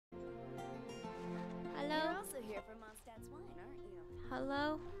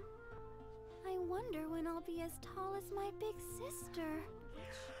Hello? I wonder when I'll be as tall as my big sister.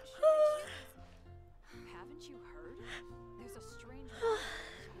 Haven't you heard? There's a strange woman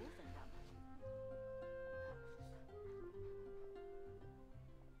in them.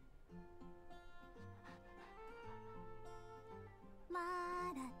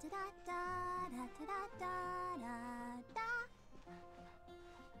 La da da da da da da da da.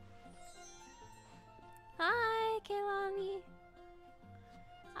 Hi, Kaylani.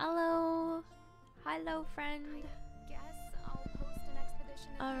 Hello. Hello, friend. I guess I'll post an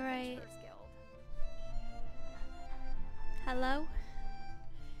expedition in the Alright. Adventurers Guild. Hello?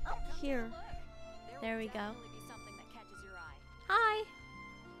 Come Here. take a look. There will we go. definitely be something that catches your eye. Hi.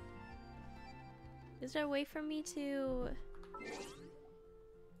 Is there a way for me to...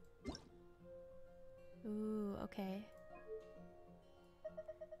 Ooh, okay.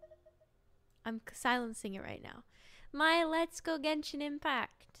 I'm silencing it right now. My Let's Go Genshin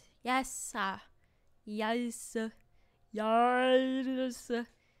Impact. Yes. Yes. Yes.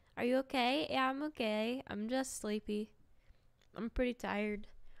 Are you okay? Yeah, I'm okay. I'm just sleepy. I'm pretty tired.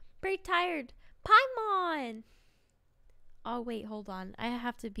 Pretty tired. Paimon! Oh, wait, hold on. I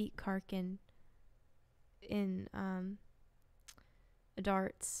have to beat Karkin in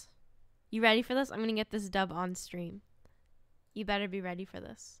darts. You ready for this? I'm gonna get this dub on stream. You better be ready for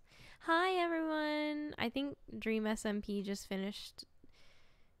this. Hi, everyone. I think Dream SMP just finished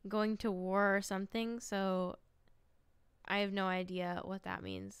going to war or something, so I have no idea what that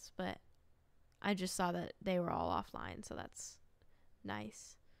means, but I just saw that they were all offline, so that's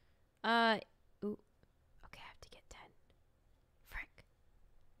nice. Ooh. Okay, I have to get 10.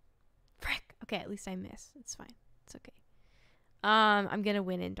 Frick. Okay, at least I miss. It's fine. It's okay. I'm gonna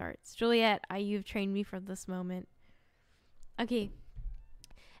win in darts. Juliet, you've trained me for this moment. Okay.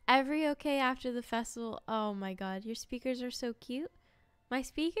 Every okay after the festival. Oh my god, your speakers are so cute. My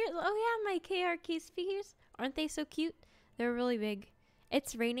speakers? Oh yeah, my KRK speakers. Aren't they so cute? They're really big.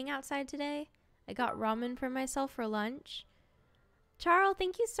 It's raining outside today. I got ramen for myself for lunch. Charles,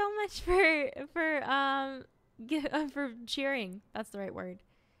 thank you so much for cheering. That's the right word.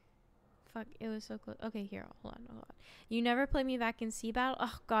 Fuck, it was so close. Okay, here, hold on. You never play me back in Sea Battle?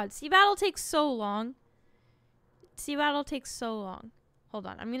 Oh god, Sea Battle takes so long. Hold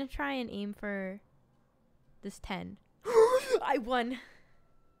on, I'm gonna try and aim for this 10. I won.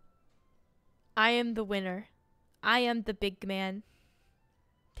 I am the winner. I am the big man.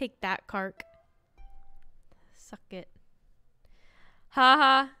 Take that, Kark. Suck it.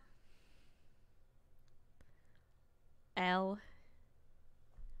 Haha. L.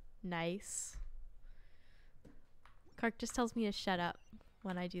 Nice. Kark just tells me to shut up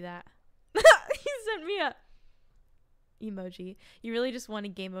when I do that. He sent me a emoji. You really just won a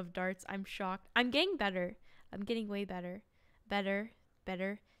game of darts. I'm shocked. I'm getting better. I'm getting way better. Better.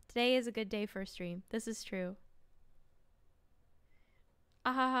 Today is a good day for a stream. This is true.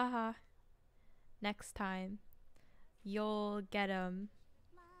 Ahahaha. Next time, you'll get 'em.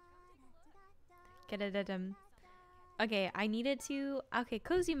 Get it at 'em. Okay, I needed to... Okay,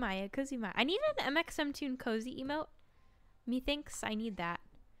 Cozy Maya. I need an mxmtoon cozy emote. Methinks I need that.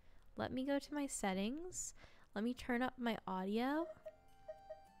 Let me go to my settings. Let me turn up my audio.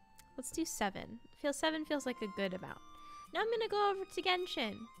 Let's do 7. 7 feels like a good amount. Now I'm gonna go over to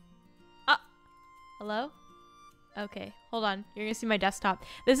Genshin. Hello? Okay, hold on. You're gonna see my desktop.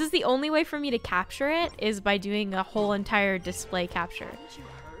 This is the only way for me to capture it is by doing a whole entire display capture.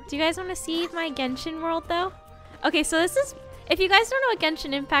 Do you guys want to see my Genshin world though? Okay, so this is, if you guys don't know what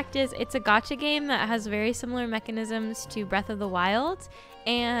Genshin Impact is, it's a gacha game that has very similar mechanisms to Breath of the Wild,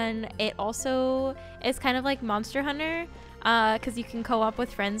 and it also is kind of like Monster Hunter, because you can co-op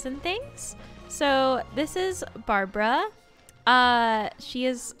with friends and things. So this is Barbara. She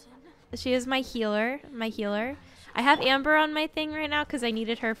is my healer. I have Amber on my thing right now because I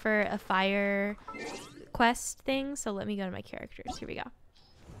needed her for a fire quest thing. So let me go to my characters. Here we go.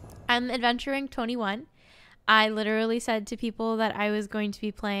 I'm adventuring 21. I literally said to people that I was going to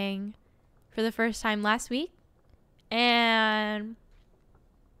be playing for the first time last week, and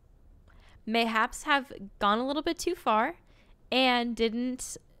mayhaps have gone a little bit too far and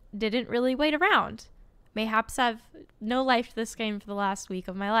didn't really wait around. Mayhaps have no life to this game for the last week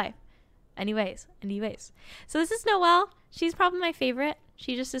of my life. Anyways. So this is Noelle. She's probably my favorite.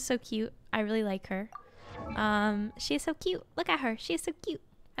 She just is so cute. I really like her. She is so cute. Look at her. She is so cute.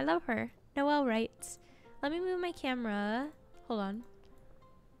 I love her. Noelle writes. Let me move my camera. Hold on.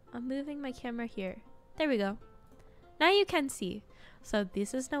 I'm moving my camera here. There we go. Now you can see. So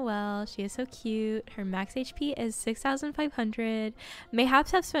this is Noelle. She is so cute. Her max HP is 6,500.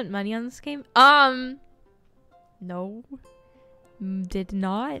 Mayhaps have spent money on this game. No. Did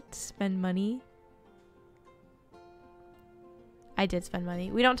not spend money. I did spend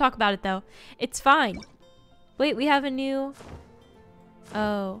money. We don't talk about it though. It's fine. Wait, we have a new...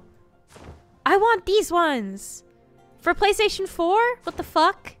 Oh. I want these ones! For PlayStation 4? What the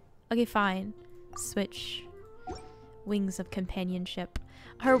fuck? Okay, fine. Switch. Wings of Companionship.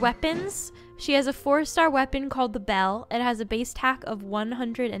 Her weapons. She has a 4-star weapon called the Bell. It has a base attack of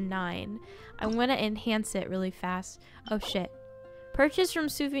 109. I'm gonna enhance it really fast. Oh shit. Purchase from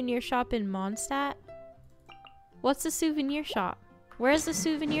souvenir shop in Mondstadt. What's the souvenir shop? Where's the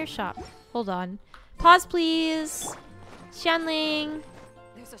souvenir shop? Hold on. Pause please. Xianling.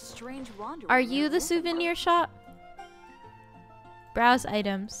 There's a strange wanderer. Are you the souvenir shop? Browse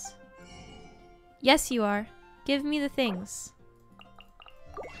items. Yes, you are. Give me the things.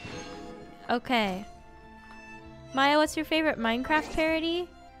 Okay. Maya, what's your favorite Minecraft parody?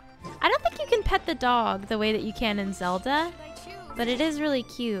 I don't think you can pet the dog the way that you can in Zelda, but it is really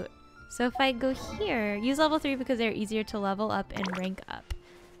cute. So if I go here, use level 3 because they're easier to level up and rank up.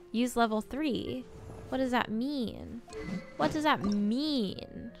 Use level 3. What does that mean? What does that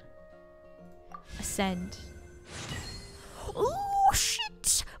mean? Ascend. Oh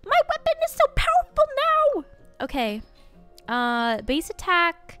shit! My weapon is so powerful now! Okay. Base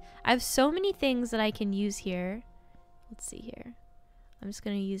attack. I have so many things that I can use here. Let's see here. I'm just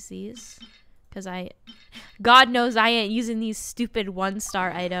gonna use these. Because God knows I ain't using these stupid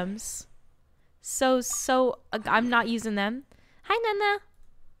 1-star items. I'm not using them. Hi, Nana.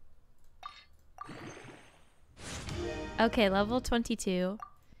 Okay, level 22.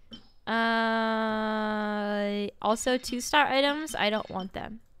 Also 2-star items, I don't want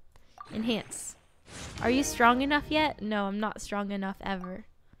them. Enhance. Are you strong enough yet? No, I'm not strong enough ever.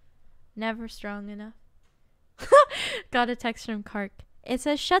 Never strong enough. Got a text from Kark. It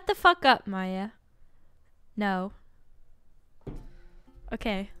says, shut the fuck up, Maya. No.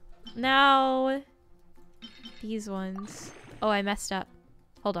 Okay. Now, these ones. Oh, I messed up.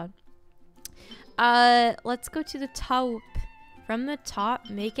 Hold on. Let's go to the top. From the top,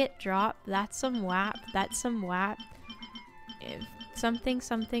 make it drop. That's some WAP. That's some WAP. If something,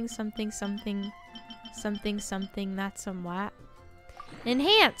 something, something, something, something, something. That's some WAP.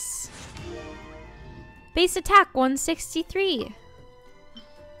 Enhance. Base attack 163.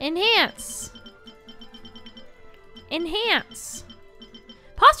 Enhance. Enhance.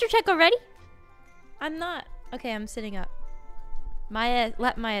 Posture check already? I'm not. Okay, I'm sitting up. Maya,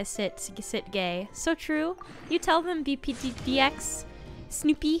 let Maya sit gay. So true. You tell them BPDX.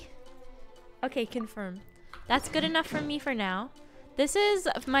 Snoopy. Okay, confirm. That's good enough for me for now. This is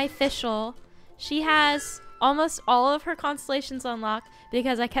my official. She has almost all of her constellations unlocked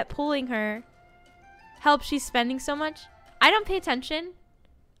because I kept pulling her. Help, she's spending so much. I don't pay attention.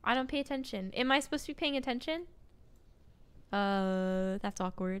 I don't pay attention. Am I supposed to be paying attention? That's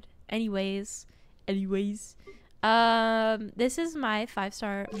awkward. Anyways. This is my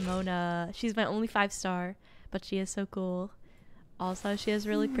 5-star Mona. She's my only 5-star, but she is so cool. Also, she is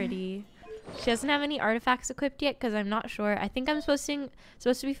really pretty. She doesn't have any artifacts equipped yet because I'm not sure. I think I'm supposed to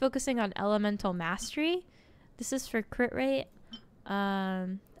be focusing on elemental mastery. This is for crit rate.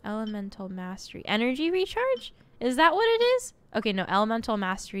 Elemental mastery. Energy recharge? Is that what it is? Okay, no. Elemental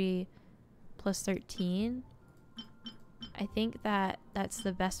mastery plus 13. I think that's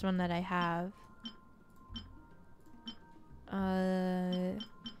the best one that I have.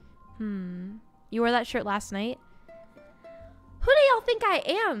 You wore that shirt last night? Who do y'all think I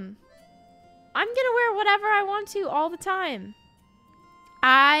am? I'm gonna wear whatever I want to all the time.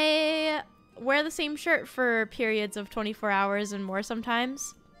 I wear the same shirt for periods of 24 hours and more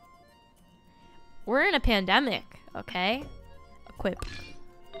sometimes. We're in a pandemic, okay? Equip.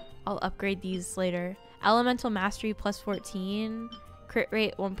 I'll upgrade these later. Elemental mastery plus 14. Crit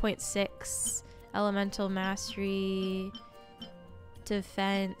rate 1.6. Elemental mastery.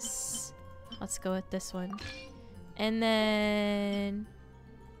 Defense. Let's go with this one. And then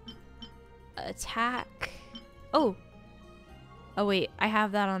attack. Oh wait, I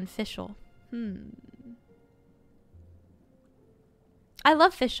have that on Fischl. I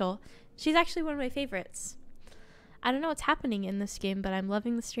love Fischl. She's actually one of my favorites. I don't know what's happening in this game, but I'm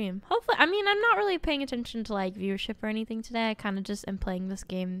loving the stream. Hopefully, I mean, I'm not really paying attention to like viewership or anything today. I kind of just am playing this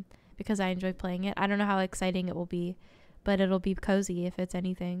game because I enjoy playing it. I don't know how exciting it will be, but it'll be cozy if it's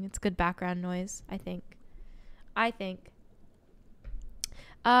anything. It's good background noise, I think.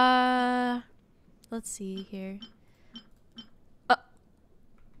 Let's see here.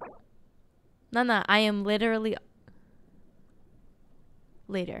 Nana, I am literally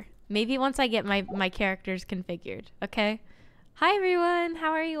later. Maybe once I get my characters configured, okay? Hi everyone,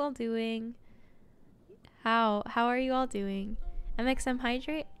 how are you all doing? How are you all doing? MXM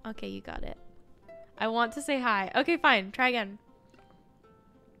hydrate? Okay, you got it. I want to say hi. Okay, fine. Try again.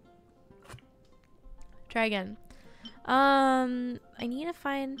 Try again. I need to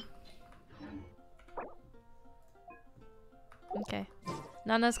find... Okay.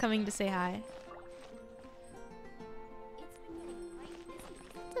 Nana's coming to say hi.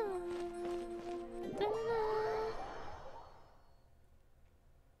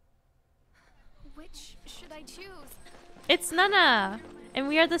 Which should I choose? It's Nana! And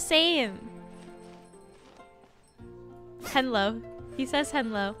we are the same! Henlo. He says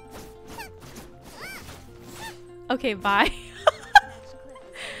Henlo. Okay, bye.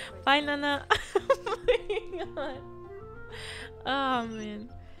 Bye, Nana. Oh my god. Oh, man.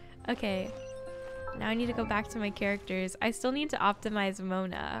 Okay. Now I need to go back to my characters. I still need to optimize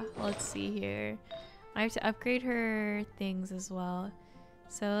Mona. Let's see here. I have to upgrade her things as well.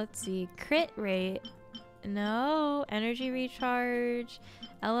 So let's see. Crit rate. No. Energy recharge.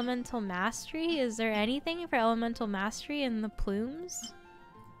 Elemental mastery. Is there anything for elemental mastery in the plumes?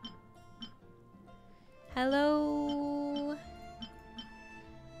 Hello?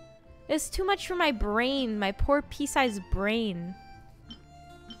 It's too much for my brain. My poor pea-sized brain.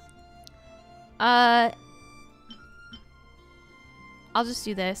 I'll just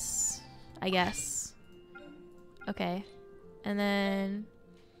do this, I guess. Okay. And then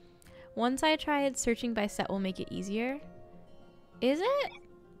once I tried searching by set will make it easier. Is it?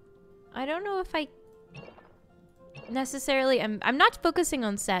 I don't know if I necessarily I'm not focusing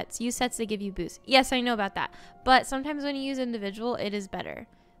on sets. Use sets to give you boosts. Yes, I know about that. But sometimes when you use individual, it is better.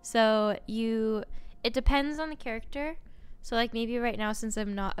 So it depends on the character. So like maybe right now, since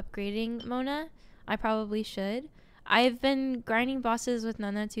I'm not upgrading Mona, I probably should. I've been grinding bosses with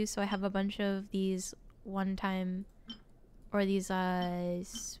Nana too, so I have a bunch of these one-time or these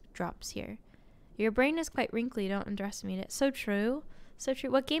drops here. Your brain is quite wrinkly, don't underestimate it. So true. So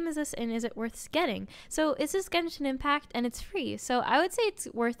true. What game is this and is it worth getting? So is this Genshin Impact and it's free. So I would say it's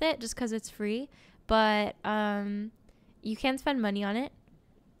worth it just because it's free. But you can spend money on it.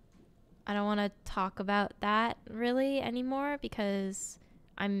 I don't want to talk about that really anymore because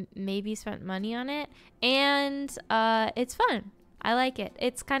I'm maybe spent money on it. And it's fun. I like it.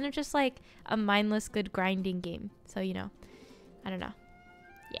 It's kind of just like a mindless good grinding game. So, you know, I don't know.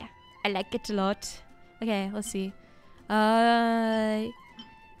 Yeah, I like it a lot. Okay, let's see. I'm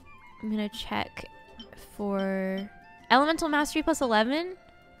gonna check for Elemental Mastery plus 11.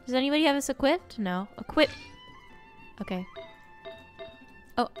 Does anybody have this equipped? No. Equip. Okay.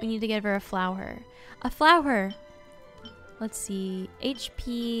 Oh, we need to give her a flower. A flower! Let's see.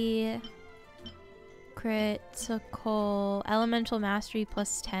 HP. Critical. Elemental Mastery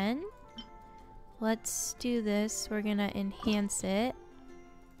plus 10. Let's do this. We're gonna enhance it.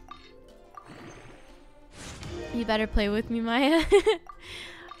 You better play with me, Maya.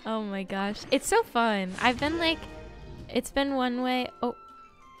 Oh my gosh. It's so fun. I've been like... It's been one way... Oh.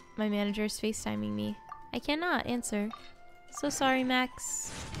 My manager's FaceTiming me. I cannot answer. So sorry,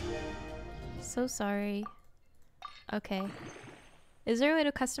 Max. So sorry. Okay. Is there a way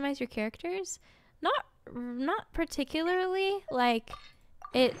to customize your characters? Not particularly. Like,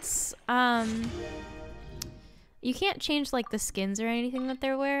 it's... You can't change like the skins or anything that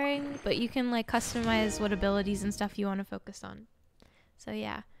they're wearing, but you can like customize what abilities and stuff you want to focus on. So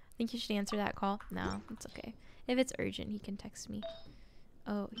yeah, I think you should answer that call. No, it's okay. If it's urgent, he can text me.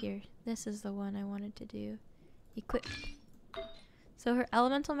 Oh, here. This is the one I wanted to do. Equip. So her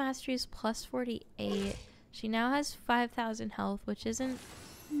elemental mastery is plus 48. She now has 5,000 health, which isn't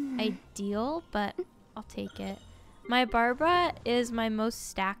ideal, but I'll take it. My Barbara is my most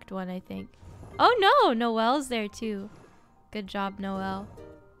stacked one, I think. Oh no, Noelle's there too. Good job, Noelle.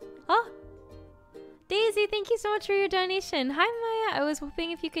 Oh, Daisy, thank you so much for your donation. Hi, Maya. I was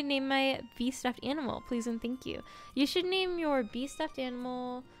hoping if you could name my bee stuffed animal, please and thank you. You should name your bee stuffed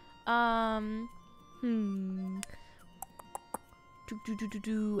animal.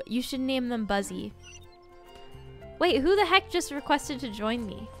 You should name them Buzzy. Wait, who the heck just requested to join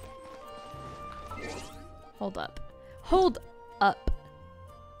me? Hold up. Hold up.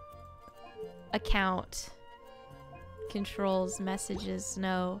 Account. Controls, messages,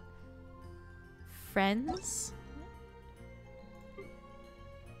 no. Friends?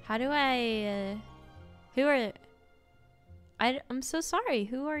 How do I, who are, I'm so sorry,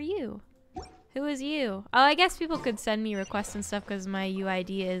 who are you? Who is you? Oh, I guess people could send me requests and stuff because my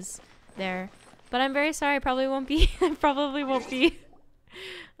UID is there. But I'm very sorry, I probably won't be, I probably won't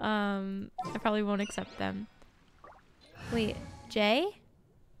accept them. Wait, Jay?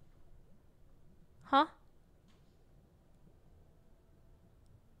 Huh?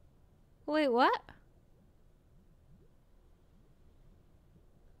 Wait, what?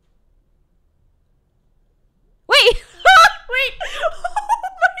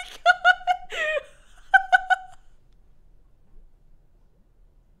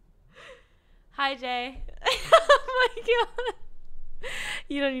 Hi, Jay. Oh my god.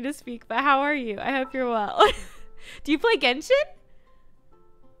 You don't need to speak, but how are you? I hope you're well. Do you play Genshin?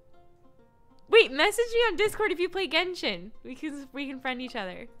 Wait, message me on Discord if you play Genshin. We can friend each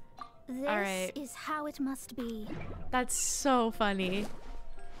other. This All right. is how it must be. That's so funny.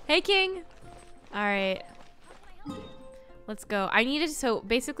 Hey, King. All right. Let's go. I needed, so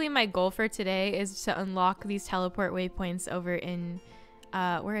basically my goal for today is to unlock these teleport waypoints over in,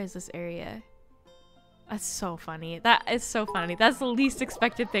 where is this area? That's so funny. That is so funny. That's the least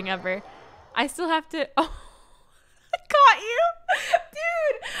expected thing ever. I still have to, oh, I caught you,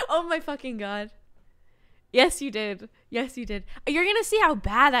 dude. Oh my fucking god. Yes, you did. Yes, you did. You're gonna see how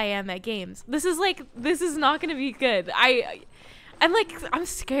bad I am at games. This is not gonna be good. I'm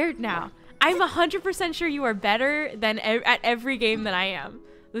scared now. I'm 100% sure you are better than at every game that I am.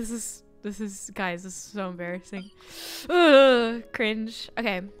 This is, guys, this is so embarrassing. Ugh, cringe.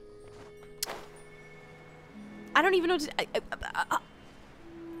 Okay. I don't even know what to,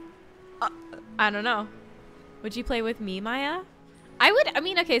 I don't know. Would you play with me, Maya? I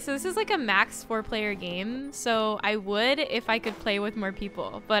mean, okay, so this is like a max 4-player game, so I would if I could play with more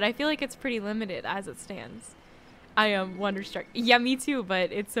people, but I feel like it's pretty limited as it stands. I am wonderstruck. Yeah, me too,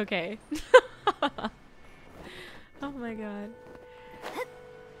 but it's okay. Oh my god.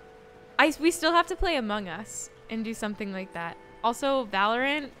 We still have to play Among Us and do something like that. Also,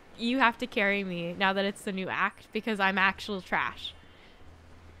 Valorant, you have to carry me now that it's the new act because I'm actual trash.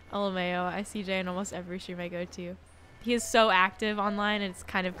 LMAO, I see Jay in almost every stream I go to. He is so active online, and it's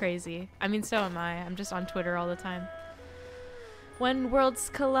kind of crazy. I mean, so am I. I'm just on Twitter all the time. When worlds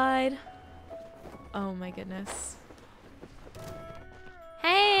collide. Oh my goodness.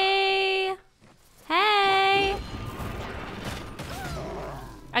 Hey! Hey!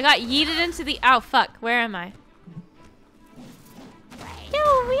 I got yeeted into the... Oh, fuck. Where am I?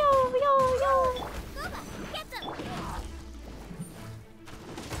 Yo, yo, yo, yo!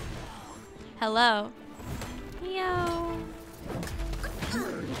 Hello. Yo.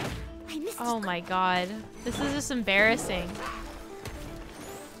 Oh my god. This is just embarrassing.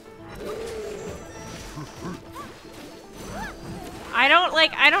 I don't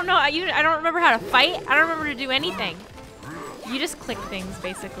know. I don't remember how to fight. I don't remember to do anything. You just click things,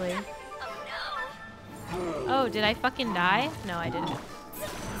 basically. Oh, did I fucking die? No, I didn't.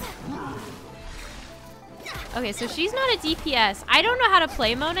 Okay, so she's not a DPS. I don't know how to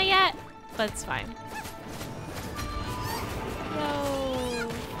play Mona yet, but it's fine. Yo.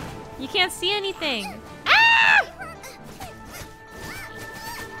 You can't see anything. Ah!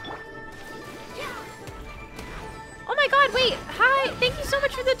 Oh my god, wait. Hi. Thank you so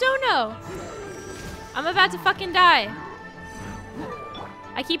much for the dono. I'm about to fucking die.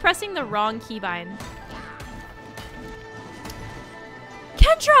 I keep pressing the wrong keybind.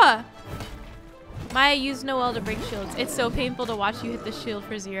 Kendra! Maya used Noelle to break shields. It's so painful to watch you hit the shield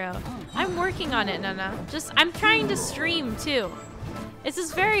for 0. I'm working on it, Nana. I'm trying to stream too. This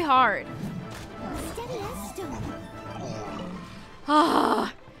is very hard.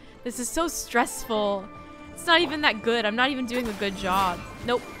 Ah, this is so stressful. It's not even that good. I'm not even doing a good job.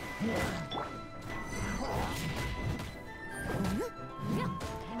 Nope.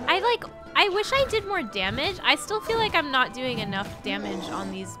 I wish I did more damage. I still feel like I'm not doing enough damage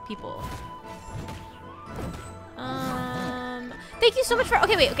on these people. Thank you so much for,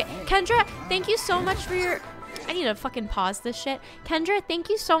 okay, wait, okay. Kendra, thank you so much for your, I need to fucking pause this shit. Kendra, thank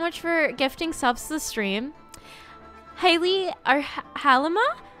you so much for gifting subs to the stream. Haley, or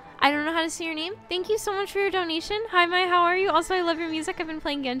Halima? I don't know how to say your name. Thank you so much for your donation. Hi, Mai, how are you? Also, I love your music. I've been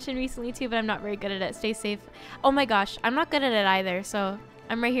playing Genshin recently too, but I'm not very good at it. Stay safe. Oh my gosh, I'm not good at it either, so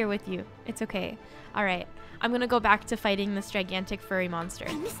I'm right here with you. It's okay. All right, I'm gonna go back to fighting this gigantic furry monster.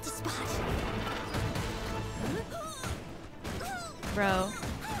 I missed a spot. Bro.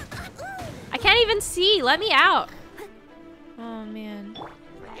 I can't even see. Let me out. Oh, man.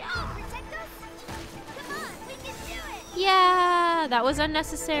 Yeah, that was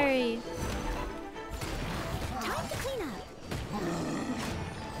unnecessary. Time to clean up.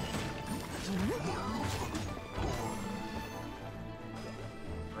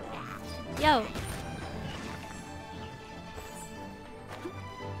 Yo.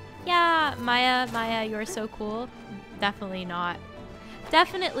 Yeah, Maya, you're so cool. Definitely not.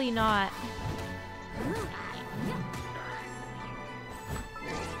 Definitely not.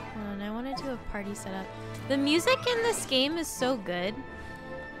 Hold on, I want to do a party setup. The music in this game is so good.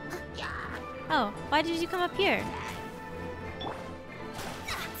 Oh, why did you come up here?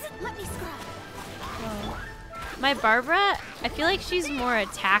 Let me scrub. Oh. My Barbara, I feel like she's more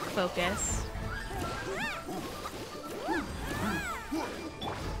attack focused.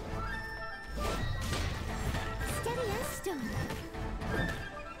 done.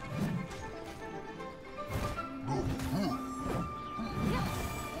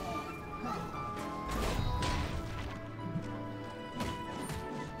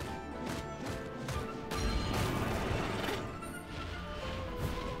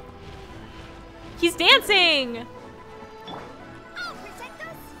 He's dancing! I'll protect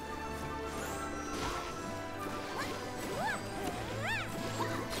us.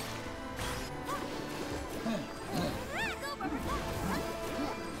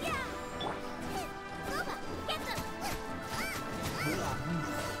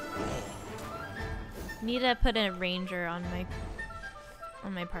 Need to put a ranger on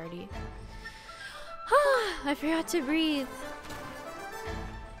my party. I forgot to breathe.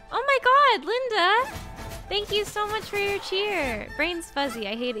 Oh my god, Linda! Thank you so much for your cheer. Brain's fuzzy.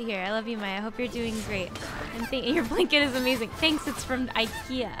 I hate it here. I love you, Maya. I hope you're doing great. And your blanket is amazing. Thanks, it's from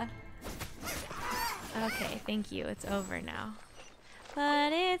IKEA. Okay, thank you. It's over now.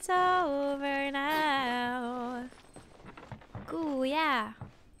 But it's over now. Ooh, yeah.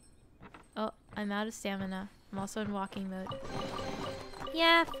 Oh, I'm out of stamina. I'm also in walking mode.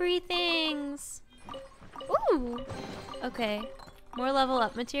 Yeah, free things. Ooh. Okay. More level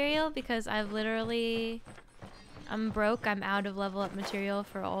up material because I'm broke. I'm out of level up material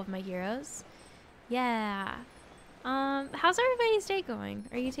for all of my heroes. Yeah. How's everybody's day going?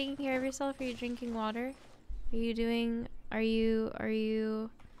 Are you taking care of yourself? Are you drinking water? Are you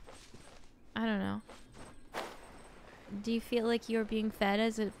I don't know. Do you feel like you're being fed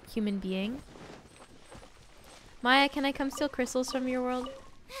as a human being? Maya, can I come steal crystals from your world?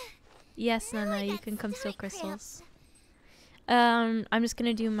 Yes, Nana, you can come steal crystals. I'm just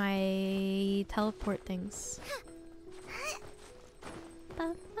gonna do my teleport things.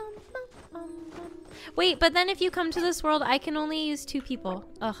 Wait, but then if you come to this world, I can only use 2 people.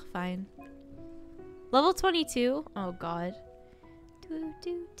 Ugh, fine. Level 22? Oh god.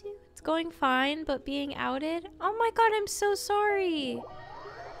 It's going fine, but being outed? Oh my god, I'm so sorry.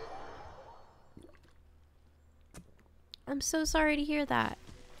 I'm so sorry to hear that.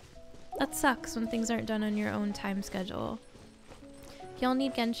 That sucks when things aren't done on your own time schedule. If y'all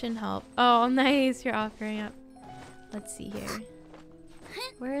need Genshin help. Oh, nice. You're offering up. Let's see here.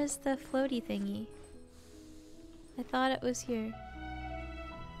 Where is the floaty thingy? I thought it was here.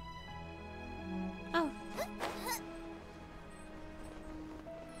 Oh.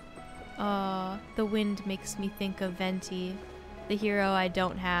 Oh, the wind makes me think of Venti, the hero I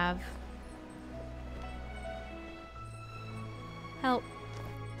don't have. Help.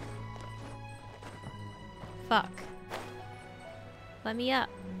 Fuck. Let me up.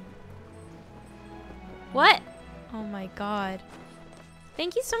 What? Oh my god.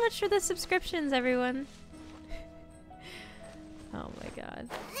 Thank you so much for the subscriptions, everyone. Oh my god.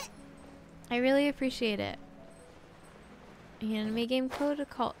 I really appreciate it. An anime game code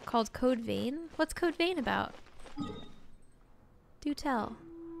called Code Vein? What's Code Vein about? Do tell.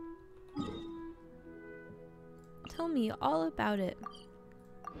 Tell me all about it.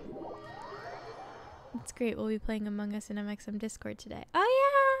 It's great. We'll be playing Among Us in MXM Discord today.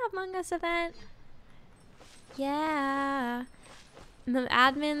 Oh yeah! Among Us event! Yeah! The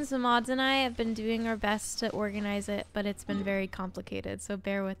admins, the mods, and I have been doing our best to organize it, but it's been very complicated, so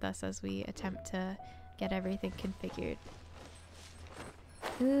bear with us as we attempt to get everything configured.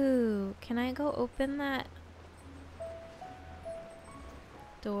 Ooh, can I go open that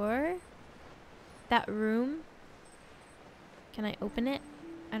door? That room? Can I open it?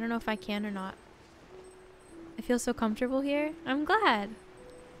 I don't know if I can or not. I feel so comfortable here. I'm glad.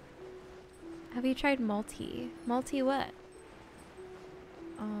 Have you tried multi? Multi what?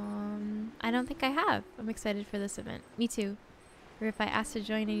 I don't think I have. I'm excited for this event. Me too. Or if I asked to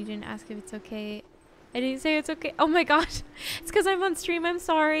join and you didn't ask if it's okay. I didn't say it's okay. Oh my gosh. It's because I'm on stream. I'm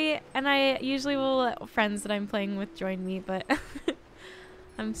sorry. And I usually will let friends that I'm playing with join me, but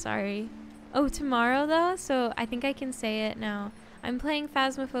I'm sorry. Oh, tomorrow though? So I think I can say it now. I'm playing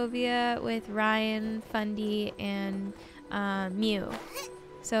Phasmophobia with Ryan, Fundy, and Mew.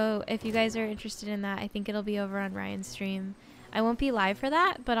 So if you guys are interested in that, I think it'll be over on Ryan's stream. I won't be live for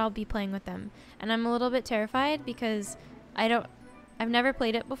that, but I'll be playing with them. And I'm a little bit terrified because I've never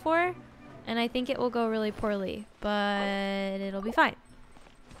played it before, and I think it will go really poorly, but it'll be fine.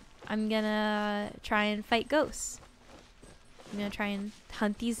 I'm gonna try and fight ghosts. I'm gonna try and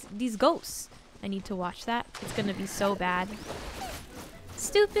hunt these ghosts. I need to watch that. It's gonna be so bad.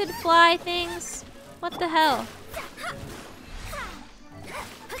 Stupid fly things. What the hell?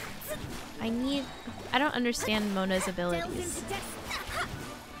 I don't understand Mona's abilities.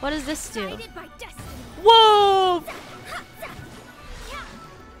 What does this do? Whoa!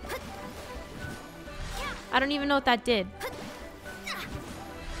 I don't even know what that did.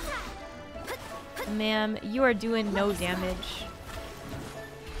 Ma'am, you are doing no damage.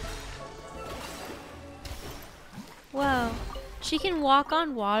 Whoa. She can walk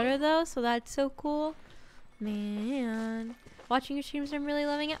on water though, so that's so cool. Man. Watching your streams, I'm really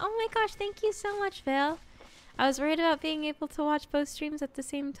loving it. Oh my gosh, thank you so much, Vale. I was worried about being able to watch both streams at the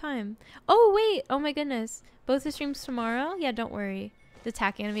same time. Oh wait, oh my goodness. Both the streams tomorrow? Yeah, don't worry. The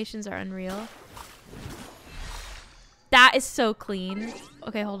attack animations are unreal. That is so clean.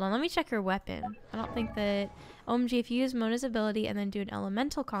 Okay, hold on. Let me check her weapon. I don't think that... OMG, if you use Mona's ability and then do an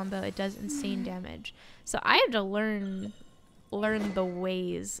elemental combo, it does insane damage. So I have to learn the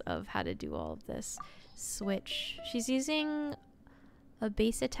ways of how to do all of this. Switch. She's using a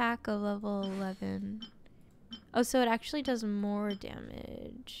base attack of level 11. Oh, so it actually does more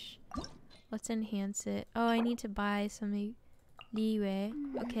damage. Let's enhance it. Oh, I need to buy some leeway.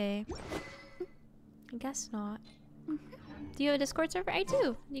 Okay. I guess not. Do you have a Discord server? I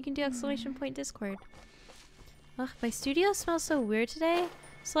do. You can do exclamation point Discord. Ugh, my studio smells so weird today.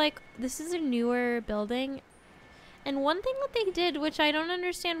 So like, this is a newer building. And one thing that they did, which I don't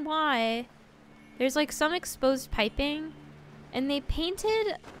understand why, there's like some exposed piping. And they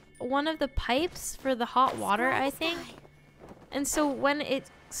painted one of the pipes for the hot water, I think. And so when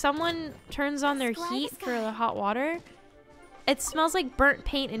someone turns on their heat for the hot water, it smells like burnt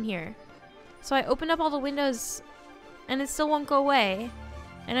paint in here. So I opened up all the windows and it still won't go away.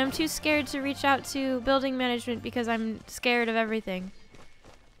 And I'm too scared to reach out to building management because I'm scared of everything.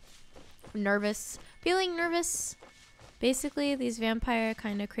 Nervous. Feeling nervous. Basically, these vampire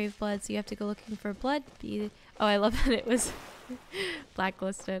kind of crave blood, so you have to go looking for blood. Oh, I love that it was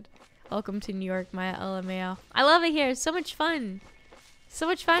blacklisted. Welcome to New York, Maya LMAO. I love it here. It's so much fun. So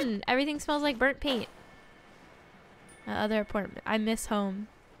much fun. Everything smells like burnt paint. Other apartment. I miss home.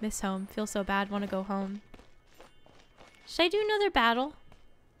 Miss home. Feel so bad. Want to go home. Should I do another battle?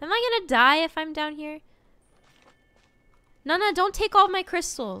 Am I gonna die if I'm down here? Nana, don't take all my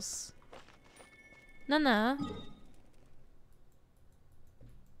crystals. Nana.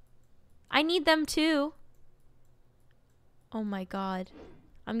 I need them too. Oh my god.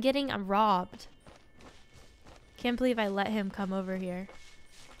 I'm robbed. Can't believe I let him come over here.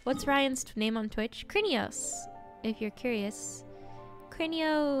 What's Ryan's name on Twitch? Krinios, if you're curious.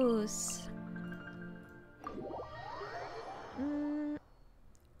 Krinios.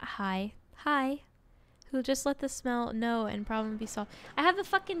 Hi. Hi. Who'll just let the smell know and problem be solved. I have a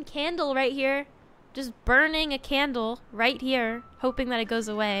fucking candle right here. Just burning a candle right here, hoping that it goes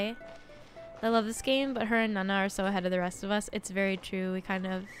away. I love this game, but her and Nana are so ahead of the rest of us. It's very true. We kind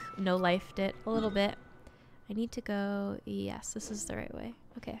of no-lifed it a little bit. I need to go... Yes, this is the right way.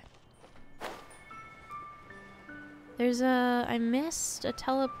 Okay. There's a... I missed a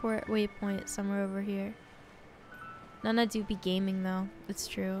teleport waypoint somewhere over here. Nana do be gaming, though. It's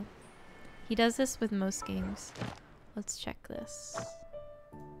true. He does this with most games. Let's check this.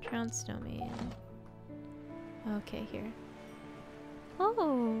 Trounce domain. Okay, here.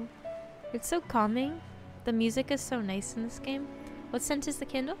 Oh! It's so calming. The music is so nice in this game. What scent is the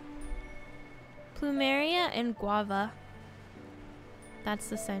candle? Plumeria and guava. That's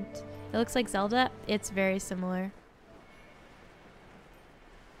the scent. It looks like Zelda. It's very similar.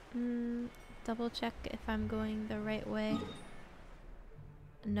 Double check if I'm going the right way.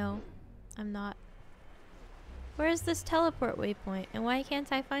 No, I'm not. Where is this teleport waypoint and why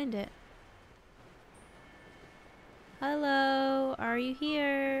can't I find it? Hello, are you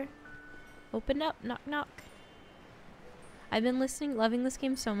here? Open up, knock knock. I've been loving this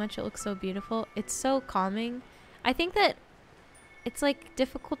game so much. It looks so beautiful. It's so calming. I think that it's like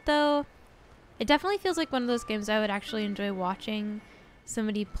difficult though. It definitely feels like one of those games I would actually enjoy watching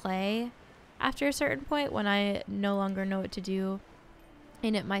somebody play after a certain point when I no longer know what to do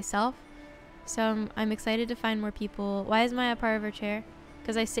in it myself. So I'm excited to find more people. Why is Maya part of her chair?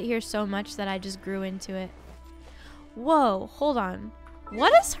 Because I sit here so much that I just grew into it. Whoa, hold on.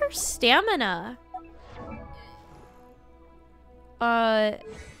 What is her stamina? I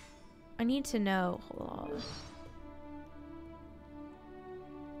need to know. Hold on.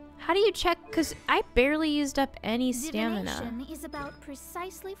 How do you check? Because I barely used up any stamina. Divination is about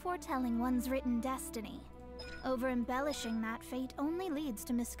precisely foretelling one's written destiny. Over-embellishing that fate only leads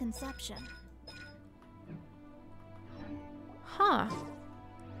to misconception. Huh.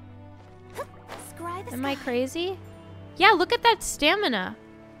 Am I Sky. crazy? Yeah, look at that stamina.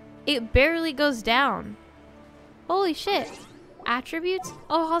 It barely goes down. Holy shit. Attributes?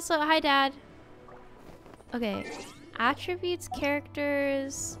 Oh, also, hi, Dad. Okay. Attributes,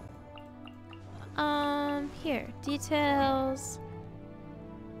 characters. Here. Details.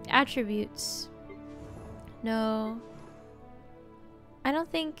 Attributes. No. I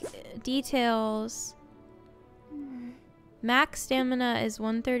don't think details. Max stamina is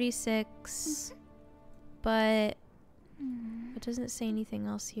 136, but it doesn't say anything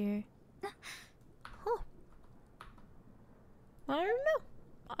else here. Huh. I don't know.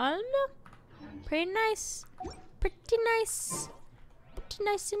 I don't know. Pretty nice. Pretty nice. Pretty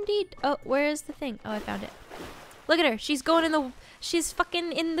nice indeed. Oh, where is the thing? Oh, I found it. Look at her. She's going in the... She's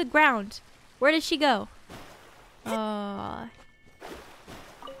fucking in the ground. Where did she go? Oh.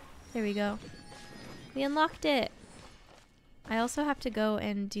 There we go. We unlocked it. I also have to go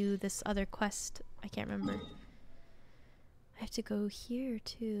and do this other quest. I can't remember. I have to go here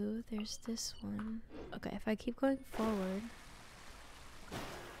too. There's this one. Okay, if I keep going forward.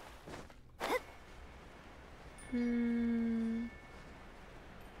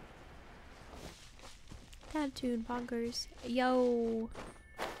 Tattooed bonkers. Yo.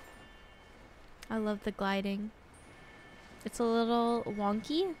 I love the gliding. It's a little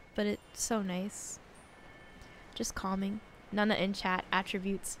wonky, but it's so nice. Just calming. Nana in chat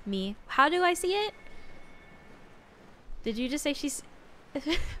attributes me. How do I see it? Did you just say she's...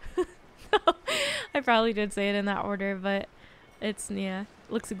 No, I probably did say it in that order, but it's, yeah.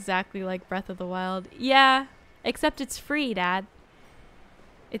 Looks exactly like Breath of the Wild. Yeah, except it's free, Dad.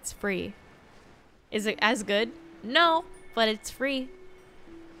 It's free. Is it as good? No, but it's free.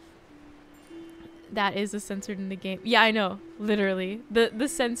 That is a censored in the game. Yeah, I know. Literally. The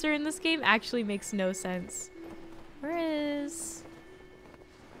censor in this game actually makes no sense. Where is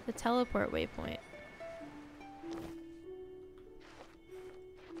the teleport waypoint?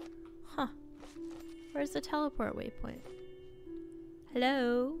 Huh. Where's the teleport waypoint?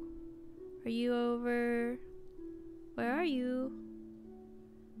 Hello? Are you over? Where are you?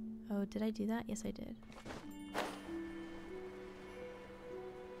 Oh, did I do that? Yes, I did.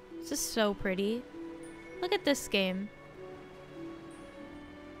 This is so pretty. Look at this game.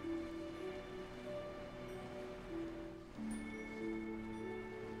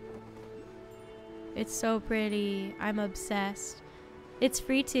 It's so pretty. I'm obsessed. It's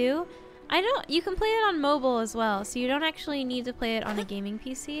free too. You can play it on mobile as well, so you don't actually need to play it on a gaming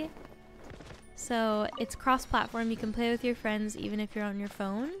PC. So it's cross-platform. You can play with your friends even if you're on your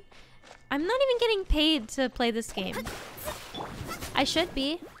phone. I'm not even getting paid to play this game. I should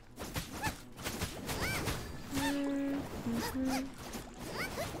be.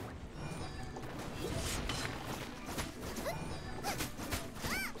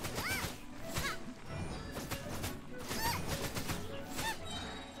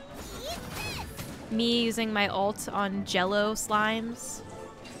 Me using my ult on Jello slimes.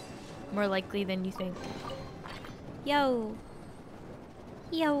 More likely than you think. Yo.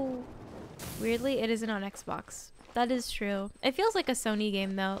 Yo. Weirdly, it isn't on Xbox. That is true. It feels like a Sony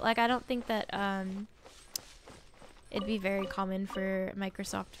game though. Like, I don't think that it'd be very common for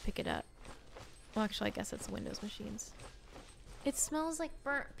Microsoft to pick it up. Well, actually, I guess it's Windows machines. It smells like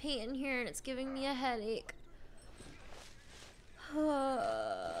burnt paint in here and it's giving me a headache.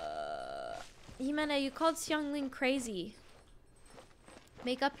 Yimena, you called Xiangling crazy.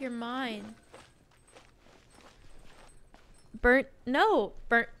 Make up your mind. Burnt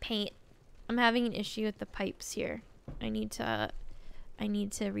paint. I'm having an issue with the pipes here. I need to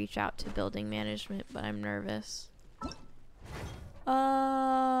reach out to building management, but I'm nervous.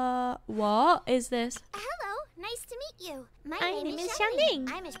 What is this? Hello, nice to meet you. My name is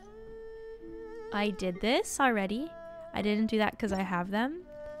Xiangling. I did this already. I didn't do that because I have them.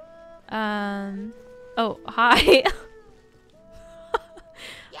 Oh, hi.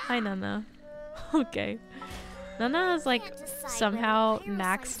 Hi, Nana. Okay. Nana has like somehow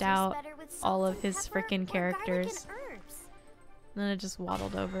maxed out all of his freaking characters. Nana just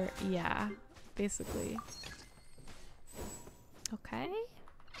waddled over. Yeah, basically. Okay.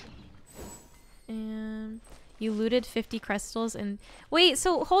 And you looted 50 crystals and... Wait,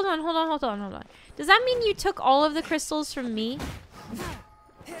 so hold on. Does that mean you took all of the crystals from me?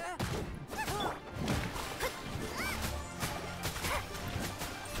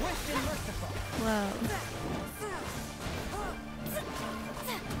 Whoa.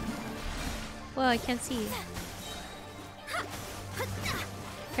 Whoa, I can't see.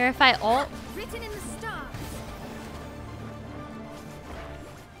 Here, if I ult...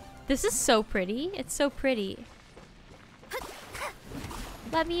 This is so pretty. It's so pretty.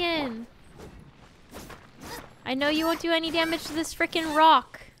 Let me in. I know you won't do any damage to this freaking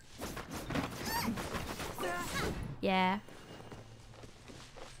rock. Yeah.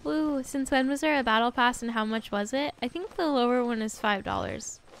 Woo, since when was there a battle pass and how much was it? I think the lower one is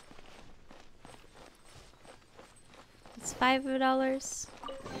 $5. It's $5.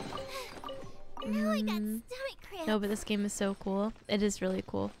 No, I got stomach cramps. No, but this game is so cool. It is really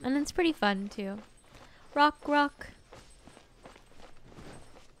cool. And it's pretty fun too. Rock, rock.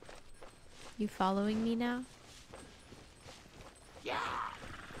 You following me now?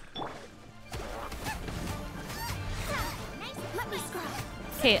 Let me scrub.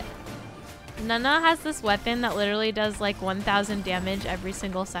 Okay. Nana has this weapon that literally does like 1,000 damage every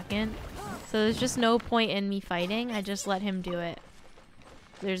single second. So there's just no point in me fighting. I just let him do it.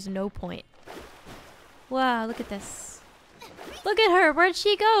 There's no point. Wow, look at this. Look at her. Where'd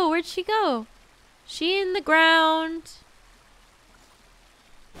she go? Where'd she go? She in the ground.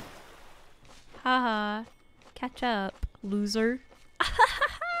 Haha. Catch up, loser.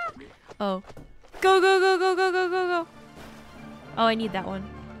 Oh. Go, go, go, go, go, go, go, go. Oh, I need that one.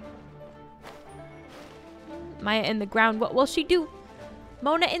 Maya in the ground. What will she do?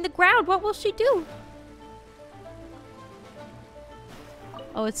 Mona in the ground. What will she do?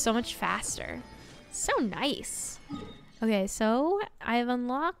 Oh, it's so much faster. So nice. Okay, so I've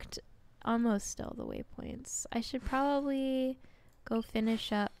unlocked almost all the waypoints. I should probably go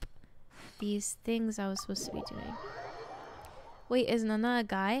finish up these things I was supposed to be doing. Wait, is Nana a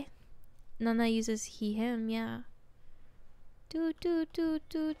guy? Nana uses he, him, yeah. Do, do, do,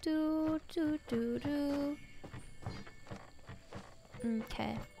 do, do, do, do, do.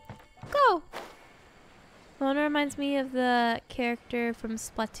 Okay. Go! Mona reminds me of the character from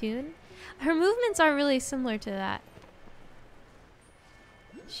Splatoon. Her movements are really similar to that.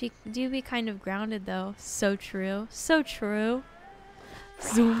 She do be kind of grounded though. So true. So true.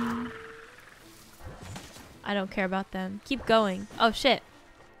 Zoom. I don't care about them. Keep going. Oh shit.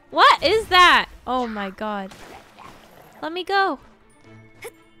 What is that? Oh my god. Let me go.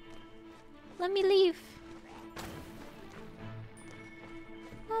 Let me leave.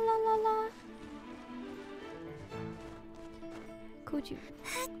 La la la la. Could you?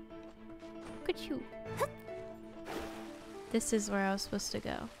 Could you? This is where I was supposed to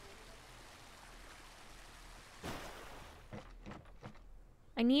go.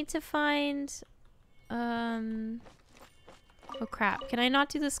 I need to find... Oh crap. Can I not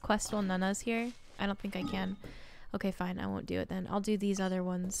do this quest while Nana's here? I don't think I can. Okay, fine. I won't do it then. I'll do these other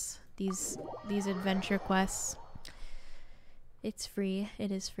ones. These adventure quests. It's free.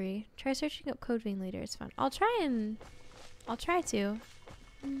 It is free. Try searching up Code Vein later. It's fun. I'll try to.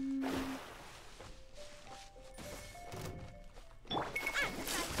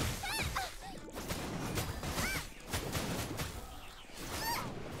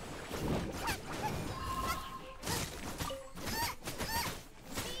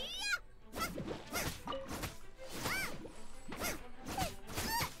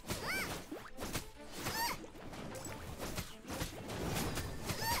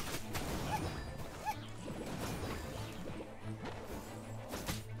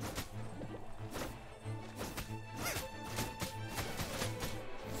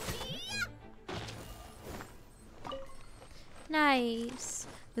 Nice.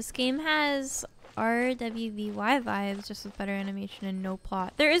 This game has RWBY vibes, just with better animation and no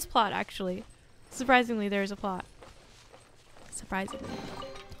plot. There is plot, actually. Surprisingly, there is a plot. Surprisingly.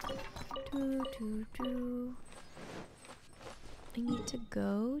 I need to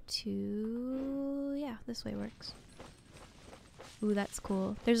go to... Yeah, this way works. Ooh, that's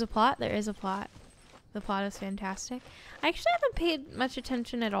cool. There's a plot? There is a plot. The plot is fantastic. I actually haven't paid much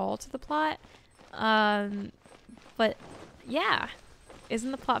attention at all to the plot. But... yeah.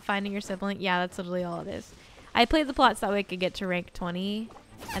 Isn't the plot finding your sibling? Yeah, that's literally all it is. I played the plot so that way I could get to rank 20.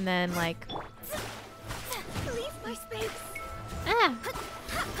 And then, like... Leave my space. Ah!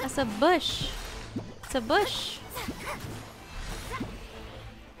 That's a bush. It's a bush.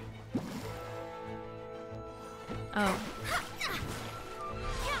 Oh.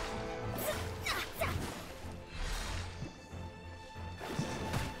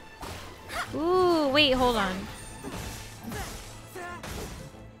 Ooh, wait, hold on.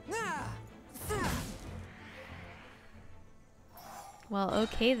 Well,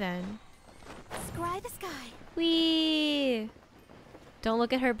 okay then. Scry the sky. Whee! Don't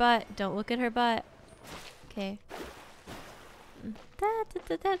look at her butt. Don't look at her butt. Okay.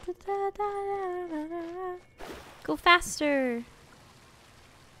 Go faster.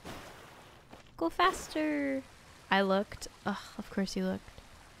 Go faster. I looked. Ugh, of course you looked.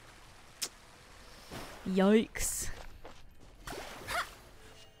 Yikes.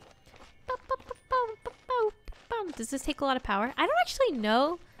 Does this take a lot of power? I don't actually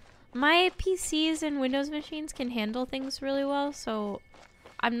know. My PCs and Windows machines can handle things really well, so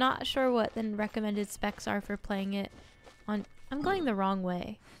I'm not sure what the recommended specs are for playing it on... I'm going the wrong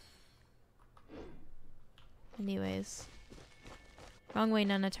way. Anyways. Wrong way,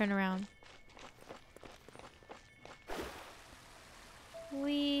 Nana. Turn around.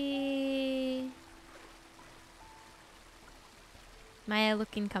 Maya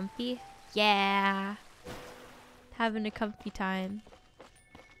looking comfy? Yeah. Having a comfy time.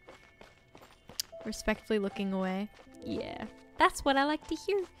 Respectfully looking away. Yeah. That's what I like to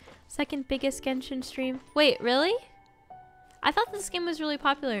hear. Second biggest Genshin stream. Wait, really? I thought this game was really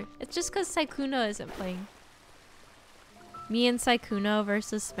popular. It's just because Sykkuno isn't playing. Me and Sykkuno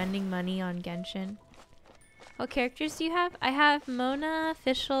versus spending money on Genshin. What characters do you have? I have Mona,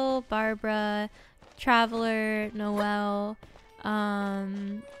 Fischl, Barbara, Traveler, Noelle,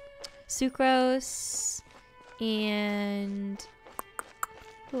 Sucrose, and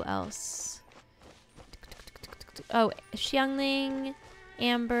who else? Oh, Xiangling,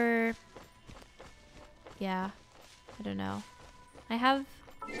 Amber. Yeah, I don't know. I have,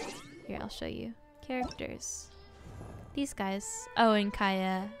 here, I'll show you. Characters. These guys. Oh, and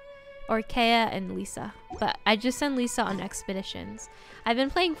Kaya. Or Kaya and Lisa. But I just send Lisa on expeditions. I've been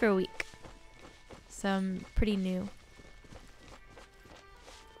playing for a week. So I'm pretty new.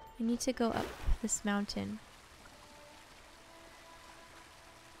 I need to go up this mountain.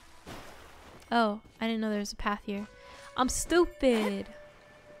 Oh, I didn't know there was a path here. I'm stupid!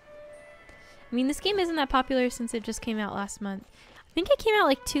 I mean, this game isn't that popular since it just came out last month. I think it came out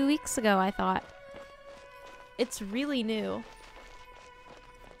like 2 weeks ago, I thought. It's really new.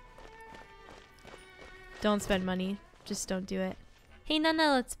 Don't spend money. Just don't do it. Hey,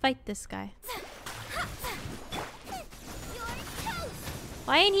 Nana, let's fight this guy.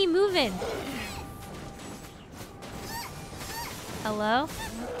 Why ain't he moving? Hello?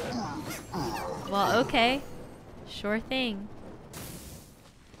 Well, okay. Sure thing.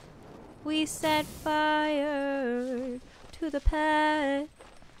 We set fire to the path.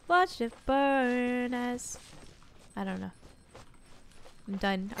 Watch it burn as... I don't know. I'm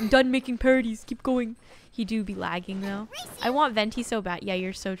done. I'm done making parodies. Keep going. He do be lagging though. I want Venti so bad. Yeah,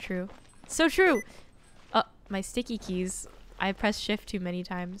 you're so true. So true. Oh, my sticky keys. I pressed shift too many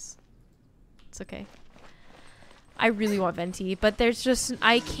times. It's okay. I really want Venti, but there's just...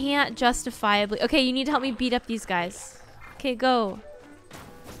 I can't justifiably... Okay, you need to help me beat up these guys. Okay, go.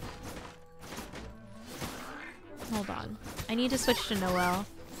 Hold on. I need to switch to Noelle.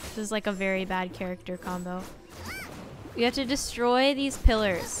 This is like a very bad character combo. We have to destroy these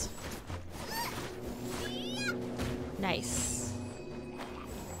pillars. Nice.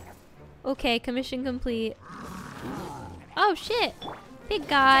 Okay, commission complete. Oh shit! Big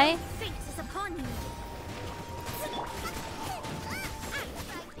guy.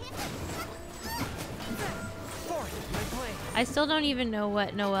 I still don't even know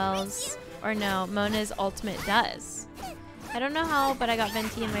what Noelle's, or no, Mona's ultimate does. I don't know how, but I got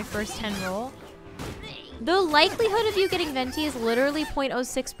Venti in my first 10 roll. The likelihood of you getting Venti is literally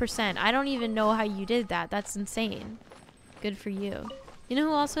 0.06%. I don't even know how you did that. That's insane. Good for you. You know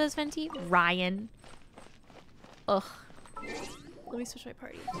who also has Venti? Ryan. Ugh. Let me switch my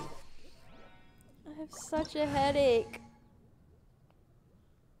party. I have such a headache.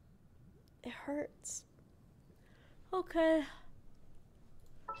 It hurts. Okay.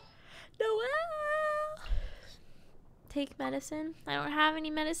 Noelle! Take medicine. I don't have any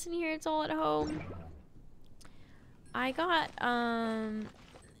medicine here. It's all at home. I got,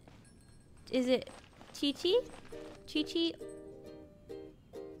 is it Chi-Chi? Chi-Chi?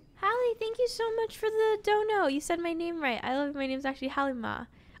 Hallie, thank you so much for the dono. You said my name right. I love my name's actually Halima.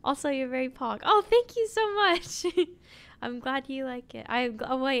 Also, you're very pog. Oh, thank you so much. I'm glad you like it.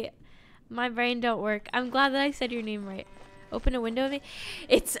 Oh, wait. My brain don't work. I'm glad that I said your name right. Open a window of it.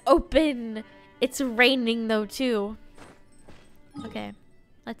 It's open. It's raining though, too. Okay.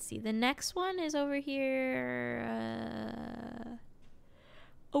 Let's see. The next one is over here.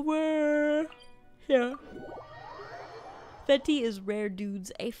 Over here. Venti is rare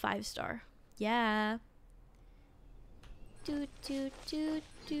dudes, a 5-star. Yeah. Do do do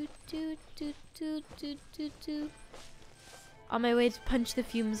do do do do do do do. On my way to punch the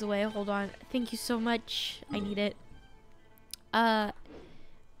fumes away. Hold on. Thank you so much. I need it.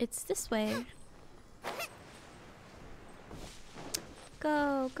 It's this way.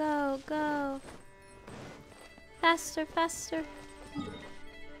 Go, go, go. Faster, faster.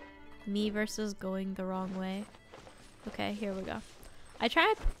 Me versus going the wrong way. Okay, here we go. I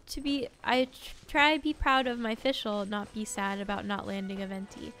try to be proud of my Fischl, not be sad about not landing a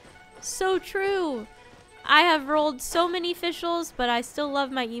Venti. So true. I have rolled so many Fischls, but I still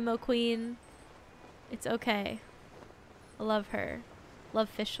love my emo queen. It's okay. I love her. Love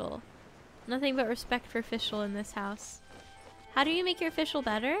Fischl. Nothing but respect for Fischl in this house. How do you make your Fischl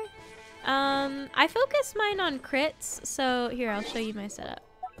better? I focus mine on crits, so here, I'll show you my setup.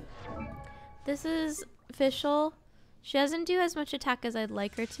 This is Fischl, She doesn't do as much attack as I'd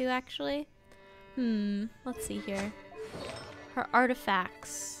like her to, actually. Let's see here. Her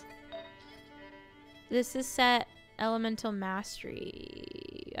artifacts. This is set elemental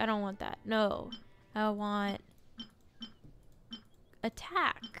mastery. I don't want that. No. I want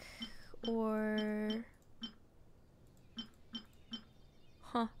attack. Or...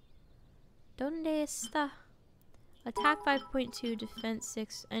 Huh. Donde está? Attack 5.2, defense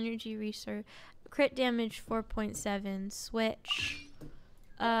 6, energy research, crit damage 4.7, switch.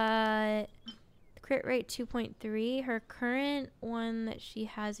 Crit rate 2.3. Her current one that she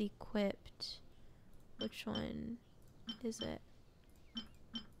has equipped. Which one is it?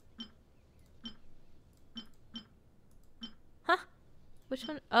 Huh? Which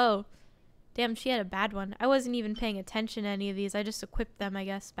one? Oh. Damn, she had a bad one. I wasn't even paying attention to any of these. I just equipped them, I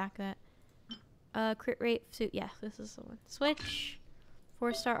guess, back that. Crit rate, so yeah, this is the one. Switch,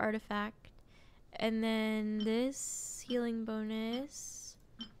 4-star artifact, and then this healing bonus.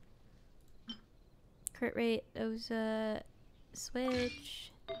 Crit rate, those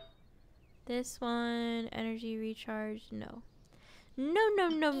switch. This one, energy recharge, no. No.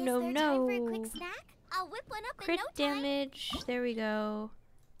 Is there time for a quick snack? I'll whip one up Crit in no time. damage, there we go.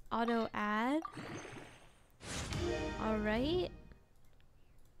 Auto add. Alright.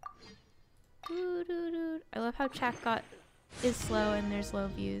 I love how chat is slow and there's low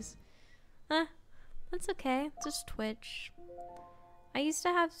views. That's okay. Just Twitch. I used to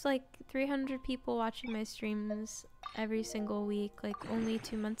have like 300 people watching my streams every single week, like only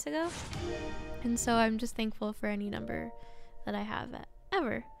 2 months ago. And so I'm just thankful for any number that I have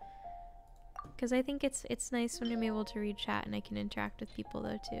ever. Because I think it's nice when I'm able to read chat and I can interact with people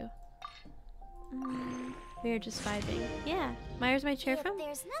though too. We are just vibing. Yeah. Where's my chair from?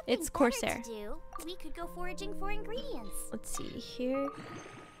 There's nothing It's better Corsair. to do, we could go foraging for ingredients. Let's see here.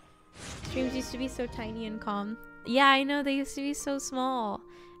 Streams used to be so tiny and calm. Yeah, I know, they used to be so small.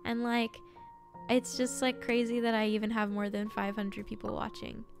 And like, it's just like crazy that I even have more than 500 people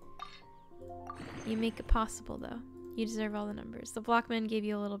watching. You make it possible though. You deserve all the numbers. The Blockmen gave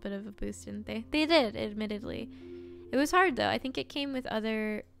you a little bit of a boost, didn't they? They did, admittedly. It was hard though. I think it came with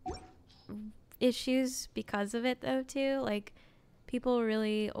other issues because of it though too. Like, people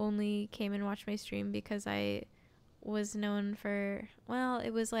really only came and watched my stream because I was known for, well, it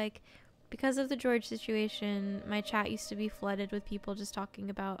was like, because of the George situation, my chat used to be flooded with people just talking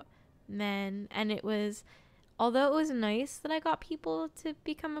about men. And it was, although it was nice that I got people to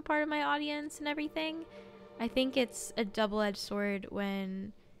become a part of my audience and everything, I think it's a double-edged sword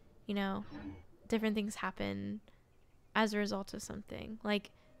when, you know, different things happen as a result of something.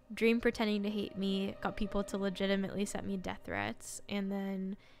 Like, Dream pretending to hate me got people to legitimately set me death threats. And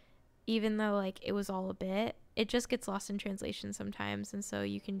then, even though, like, it was all a bit, it just gets lost in translation sometimes. And so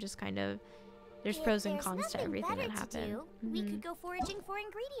you can just kind of, there's pros and cons to everything that happened. We could go foraging for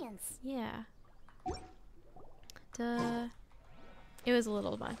ingredients. Yeah. It was a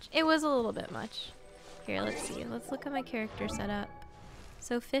little much. It was a little bit much. Here, let's see. Let's look at my character setup.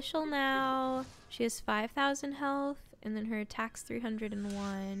 So official now, she has 5,000 health, and then her attack's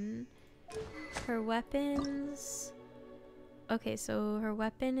 301. Her weapons. Okay, so her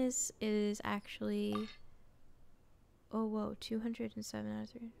weapon is actually, oh whoa, 207 out of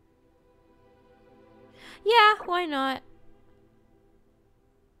 3. Yeah, why not?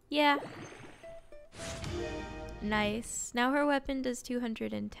 Yeah. Nice. Now her weapon does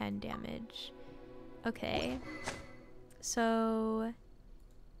 210 damage. Okay. So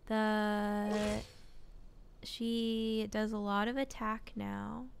she does a lot of attack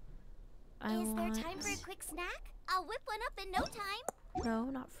now. Is there time for a quick snack? I'll whip one up in no time.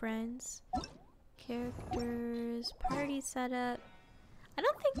 No, not friends. Characters, party setup. I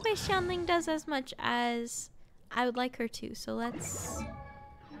don't think my Xianling does as much as I would like her to, so let's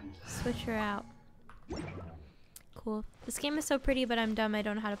switch her out. Cool. This game is so pretty, but I'm dumb. I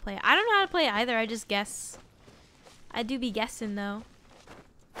don't know how to play it. I don't know how to play it either. I just guess. I do be guessing though.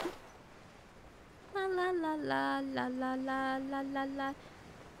 La la la la la la la la la la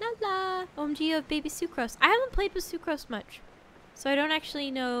la la. OMG, you have baby sucrose. I haven't played with sucrose much, so I don't actually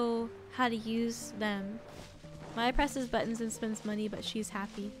know how to use them. Maya presses buttons and spends money, but she's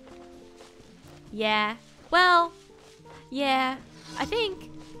happy. Yeah. Well, yeah. I think.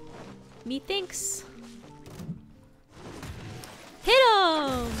 Methinks. Hit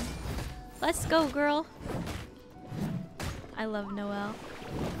him! Let's go, girl. I love Noelle.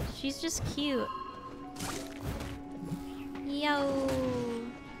 She's just cute. Yo.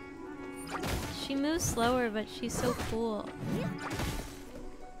 She moves slower, but she's so cool.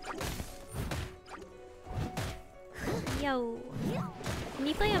 Yo. Can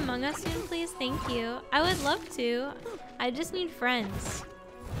you play Among Us soon, please? Thank you. I would love to. I just need friends.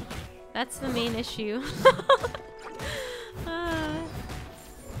 That's the main issue.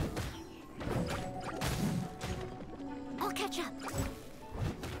 I'll catch up.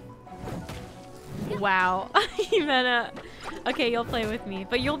 Wow. Jimena. Okay, you'll play with me.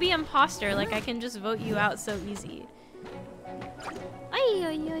 But you'll be imposter. Like, I can just vote you out so easy. Ay,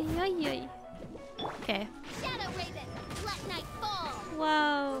 ay, ay, ay, ay. Okay. Shadow Raven, let night fall.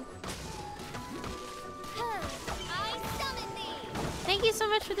 Whoa. I summon thee. Thank you so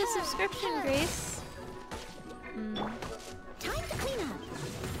much for the subscription, Grace. Time to clean up.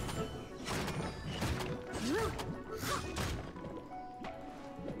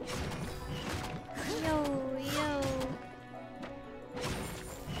 Yo, yo.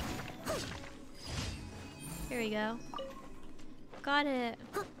 Here we go. Got it.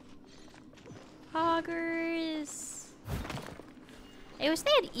 Hoggers. I wish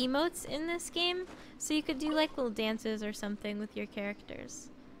they had emotes in this game so you could do like little dances or something with your characters.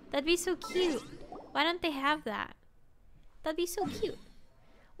 That'd be so cute. Why don't they have that? That'd be so cute.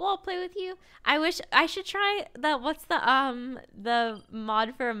 Well, I'll play with you. I wish I should try what's the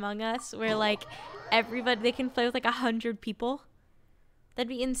mod for Among Us where like everybody they can play with like 100 people. That'd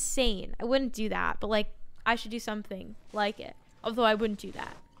be insane. I wouldn't do that, but like I should do something like it. Although I wouldn't do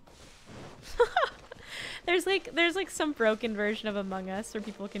that. there's like some broken version of Among Us where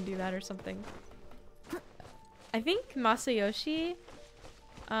people can do that or something. I think Masayoshi,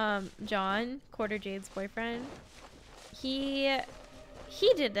 John, Quarter Jade's boyfriend, he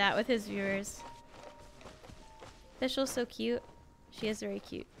did that with his viewers. Fishel's so cute. She is very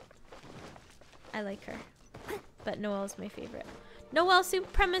cute. I like her. But Noelle's my favorite. Noelle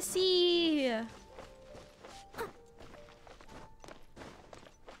supremacy!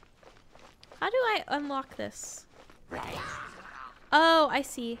 How do I unlock this? Oh, I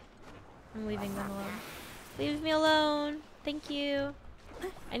see. I'm leaving them alone. Leave me alone. Thank you.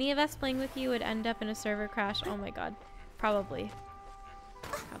 Any of us playing with you would end up in a server crash. Oh my god. Probably.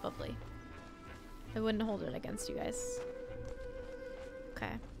 Probably. I wouldn't hold it against you guys.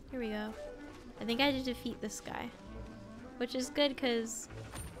 Okay. Here we go. I think I had to defeat this guy. Which is good because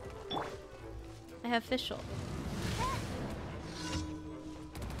I have Fischl.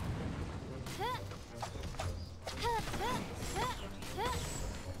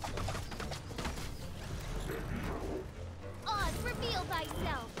 Oz, reveal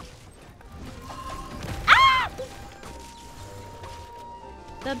thyself. Ah!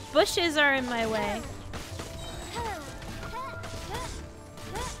 The bushes are in my way.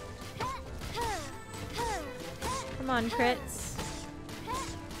 Come on, crits.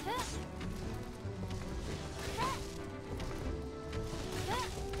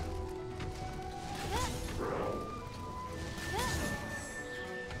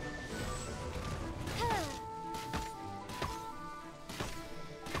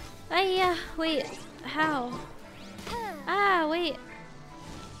 Wait, how? Ah, wait.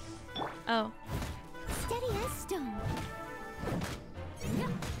 Oh. Steady as stone.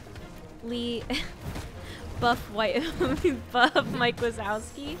 Lee. Buff Mike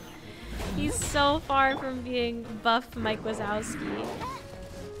Wazowski. He's so far from being buff Mike Wazowski.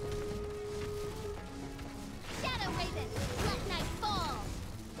 Shadow Raven, let night fall.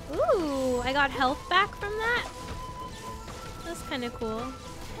 Ooh, I got health back from that? That's kind of cool.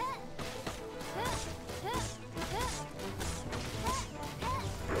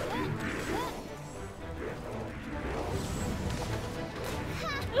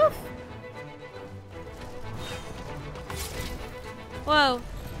 Oof. Whoa.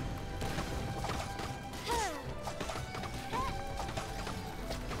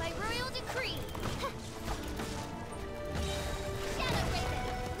 By royal decree. Shadow Raven,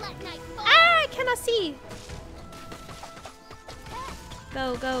 let night fall. Ah, I cannot see.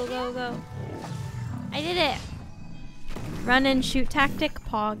 Go, go, go, go. I did it. Run and shoot tactic,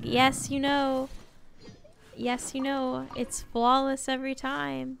 Pog. Yes, you know. Yes, you know. It's flawless every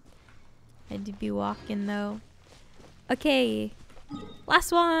time. I did be walking though. Okay.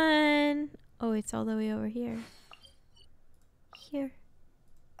 Last one. Oh, it's all the way over here. Here.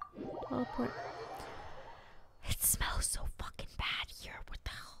 Teleport. It smells so fucking bad here. What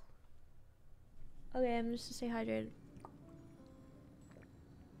the hell? Okay, I'm just to stay hydrated.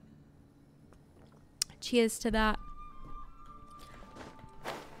 Cheers to that.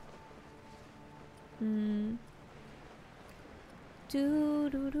 Do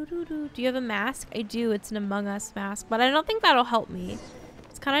you have a mask? I do. It's an Among Us mask, but I don't think that'll help me.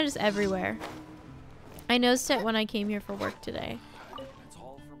 It's kind of just everywhere. I noticed it when I came here for work today.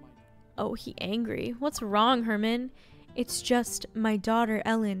 Oh, he angry. What's wrong, Herman? It's just my daughter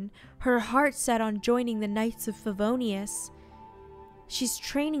Ellen. Her heart's set on joining the Knights of Favonius. She's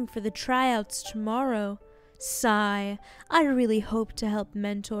training for the tryouts tomorrow. Sigh. I really hope to help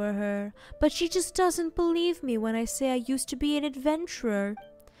mentor her, but she just doesn't believe me when I say I used to be an adventurer.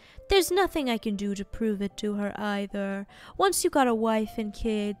 There's nothing I can do to prove it to her either. Once you got a wife and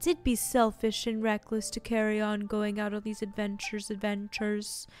kids, it'd be selfish and reckless to carry on going out on these adventures.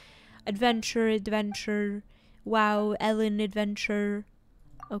 Adventure. Wow, Ellen adventure.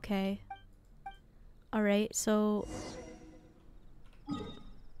 Okay. Alright, so...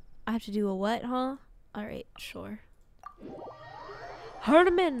 I have to do a what, huh? Alright, sure.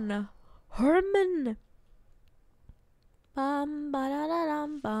 Herman! Bum ba da da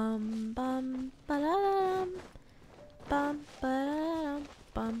dum bum bum ba da da dum bum ba da dum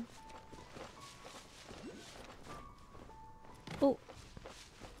bum. Oh.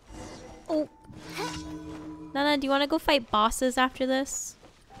 Oh. Nana, do you want to go fight bosses after this?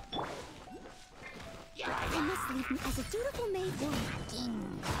 I must leave him as a dutiful maid woman.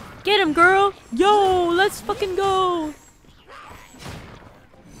 Get him, girl! Yo, let's fucking go!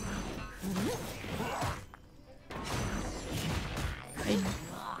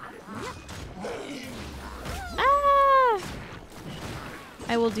 Ah!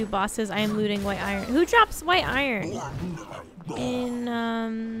 I will do bosses. I am looting white iron. Who drops white iron?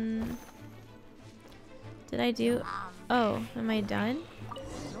 In, did I do? Oh, am I done?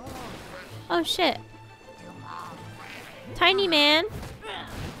 Oh, shit. Tiny man.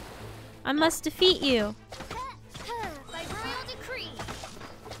 I must defeat you. By royal decree.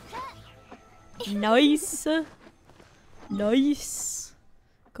 Nice. Nice.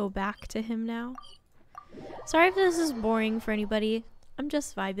 Go back to him now. Sorry if this is boring for anybody. I'm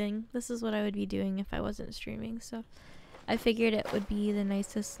just vibing. This is what I would be doing if I wasn't streaming, so I figured it would be the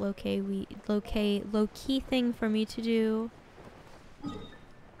nicest low-key thing for me to do.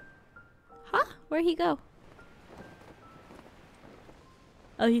 Huh? Where'd he go?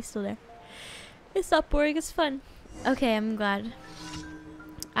 Oh, he's still there. It's not boring, it's fun. Okay, I'm glad.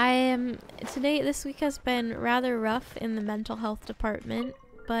 This week has been rather rough in the mental health department,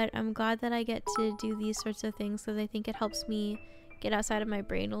 but I'm glad that I get to do these sorts of things because I think it helps me get outside of my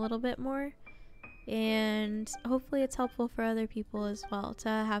brain a little bit more. And hopefully it's helpful for other people as well to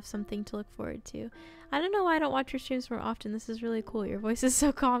have something to look forward to. I don't know why I don't watch your streams more often. This is really cool. Your voice is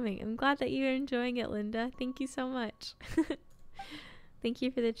so calming. I'm glad that you're enjoying it, Linda. Thank you so much. Thank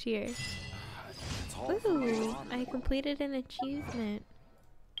you for the cheer. Ooh, I completed an achievement.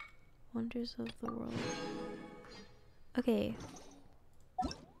 Wonders of the world. Okay.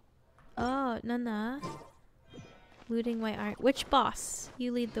 Oh, Nana. Looting white iron. Which boss?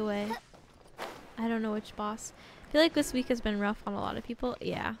 You lead the way. I don't know which boss. I feel like this week has been rough on a lot of people.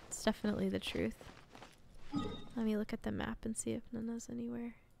 Yeah, it's definitely the truth. Let me look at the map and see if Nana's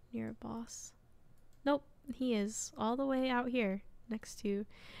anywhere near a boss. Nope, he is all the way out here next to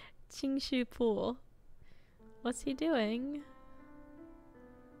Qingshu Pool. What's he doing?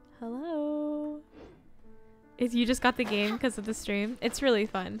 Hello? You just got the game because of the stream? It's really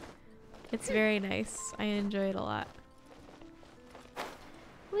fun. It's very nice. I enjoy it a lot.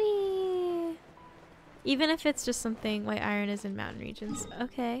 Whee! Even if it's just something, white iron is in mountain regions.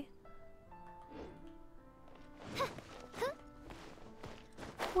 Okay.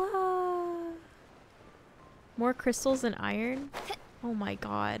 Whoa. More crystals than iron? Oh my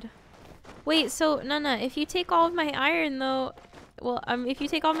god. Wait, so Nana, if you take all of my iron though, well, if you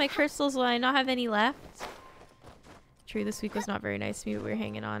take all my crystals, will I not have any left? True, this week was not very nice to me, but we're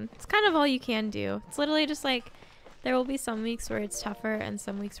hanging on. It's kind of all you can do. It's literally just like, there will be some weeks where it's tougher and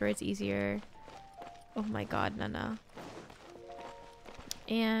some weeks where it's easier. Oh my god, Nana.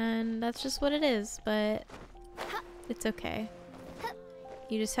 And that's just what it is, but it's okay.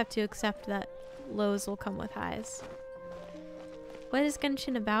 You just have to accept that lows will come with highs. What is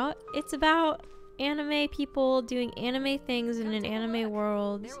Genshin about? It's about anime people doing anime things in an anime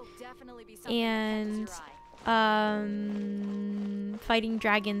world and fighting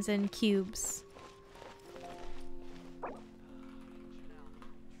dragons and cubes.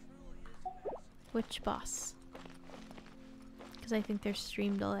 Which boss? Because I think there's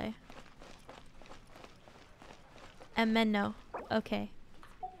stream delay. Menno. Okay.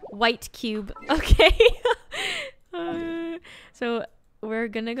 White cube. Okay. So we're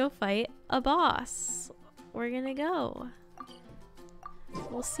gonna go fight a boss. We're gonna go.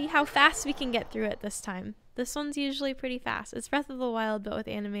 We'll see how fast we can get through it this time. This one's usually pretty fast. It's Breath of the Wild, but with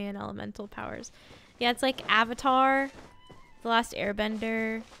anime and elemental powers. Yeah, it's like Avatar, The Last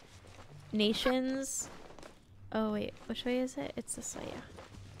Airbender, Nations. Oh wait, which way is it? It's this way, yeah.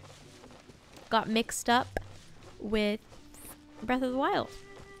 Got mixed up with Breath of the Wild.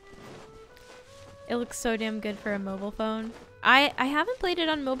 It looks so damn good for a mobile phone. I haven't played it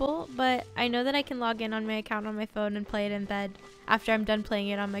on mobile, but I know that I can log in on my account on my phone and play it in bed after I'm done playing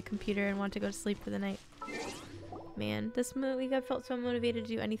it on my computer and want to go to sleep for the night. Man, this week I felt so motivated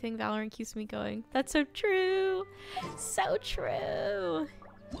to do anything. Valorant keeps me going. That's so true. So true.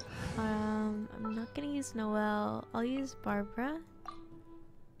 I'm not gonna use Noelle. I'll use Barbara.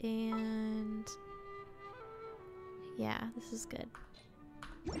 And yeah, this is good.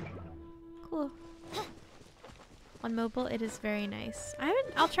 Cool. On mobile, it is very nice.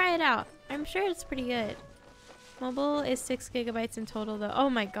 I'll try it out. I'm sure it's pretty good. Mobile is 6 GB in total, though. Oh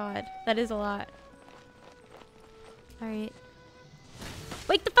my god, that is a lot. All right.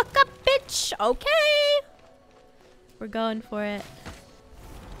 Wake the fuck up, bitch. Okay. We're going for it.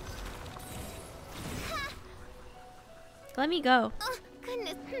 Let me go. Oh,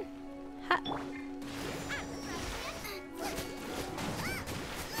 goodness. Ha.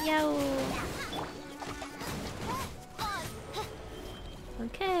 Yo.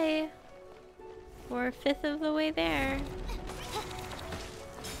 Okay. We're a fifth of the way there.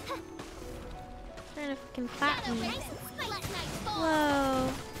 Trying to fucking clap me. Whoa.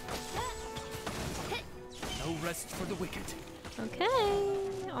 No rest for the wicked.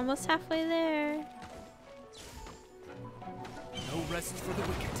 Okay. Almost halfway there. No rest for the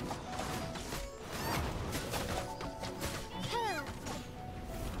wicked.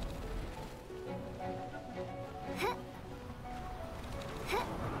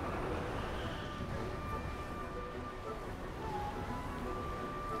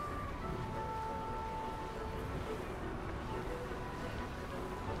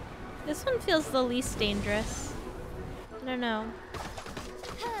 This one feels the least dangerous. I don't know.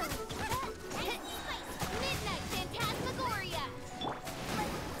 Midnight Phantasmagoria.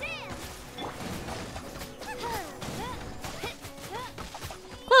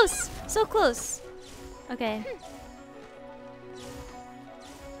 Close! So close! Okay.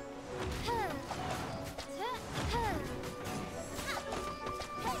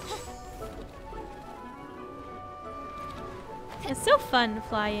 It's so fun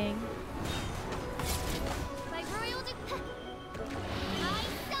flying. By royal I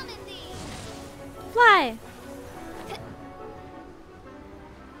summon thee. Fly!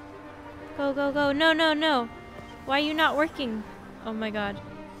 Go, go, go. No, no, no. Why are you not working? Oh my god.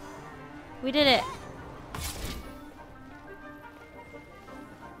 We did it.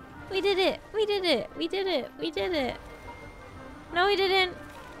 We did it. We did it. We did it. We did it. No, we didn't.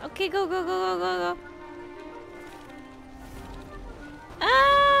 Okay, go, go, go, go, go, go.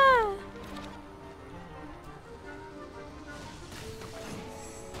 Ah!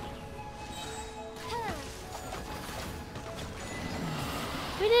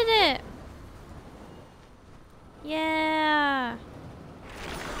 We did it. Yeah.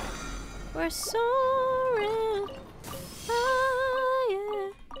 We're soaring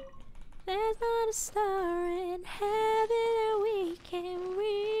higher. There's not a star in heaven that we can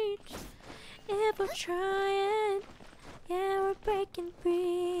reach. If we're trying, yeah, we're breaking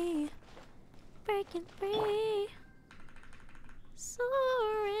free. Breaking free.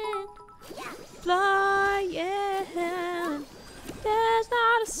 Soaring, flying. There's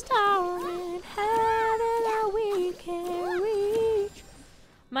not a star in heaven that we can reach.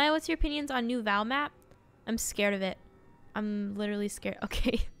 Maya, what's your opinions on new Val map? I'm scared of it. I'm literally scared.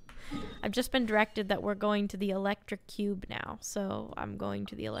 Okay. I've just been directed that we're going to the electric cube now. So I'm going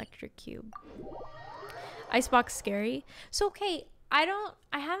to the electric cube. Icebox scary. So okay, I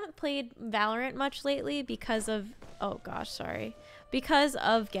haven't played Valorant much lately because of, oh gosh, sorry. Because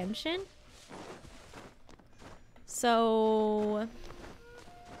of Genshin. So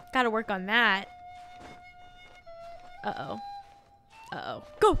gotta work on that. Uh-oh. Uh-oh.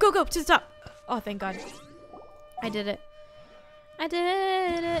 Go, go, go to the top. Oh, thank God. I did it. I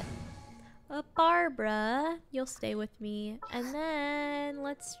did it. Barbara, you'll stay with me. And then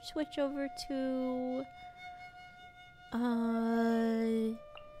let's switch over to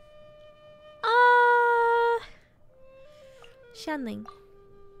Shanling.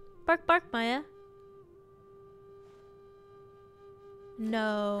 Bark, bark, Maya.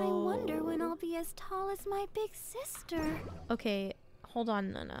 No. I wonder when I'll be as tall as my big sister. Okay, hold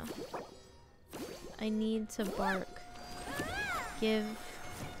on, Nana. I need to bark. Give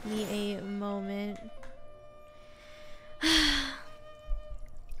me a moment.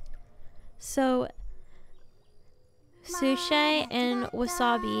 So, Sushi and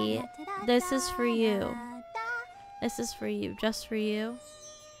Wasabi, this is for you. This is for you, just for you.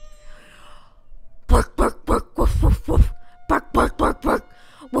 Bark, bark, bark, woof, woof, woof. Bark, bark, bark, bark.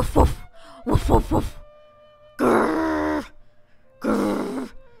 Woof, woof, woof, woof, woof. Grr.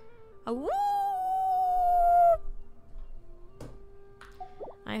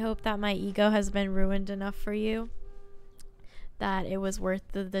 hope that my ego has been ruined enough for you that it was worth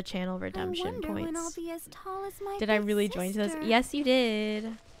the channel redemption I wonder points. when I'll be as tall as my Did I big really join this? sister. Yes, you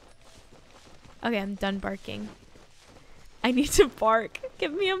did. Okay, I'm done barking. I need to bark.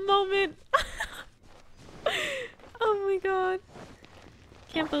 Give me a moment. Oh my god.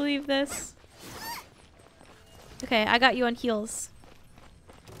 Can't believe this. Okay, I got you on heels.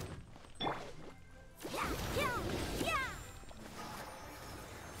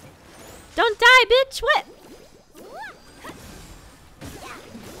 Don't die, bitch! What?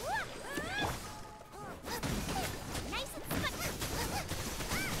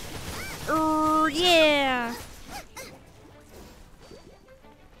 Oh, yeah!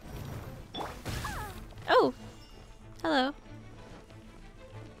 Oh! Hello.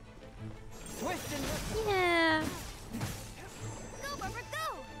 Yeah!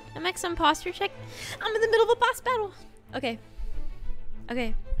 MX imposter check? I'm in the middle of a boss battle! Okay.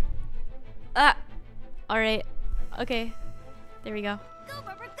 Okay. Ah! Alright. Okay. There we go. Go,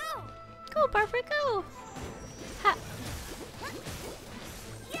 Barbara, go! Go, Barbara, go! Ha!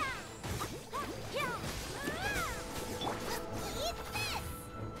 Eat this!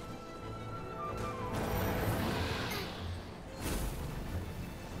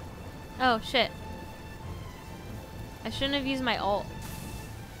 Oh, shit. I shouldn't have used my ult.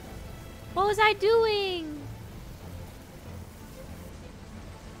 What was I doing?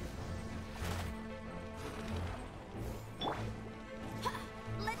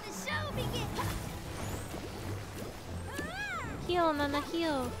 Let the show begin! Heal, Nana,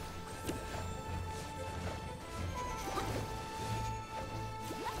 heal.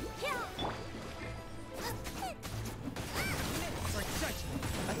 For judgment,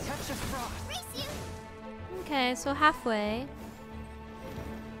 a touch of frost. Race you! Okay, so halfway.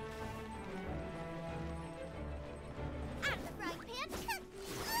 Out of the frying pan!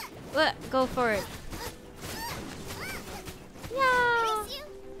 What? Go for it. Yeah. Race you!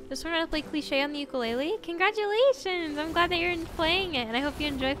 Just learned how to play cliche on the ukulele. Congratulations! I'm glad that you're playing it, and I hope you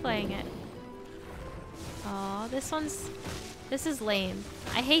enjoy playing it. Oh, this is lame.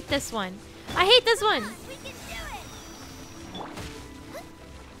 I hate this one. I hate this one. We can do it!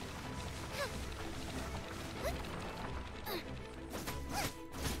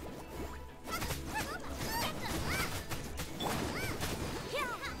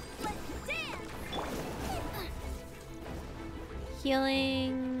 Let's dance!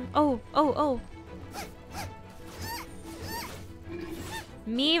 Healing. Oh, oh, oh.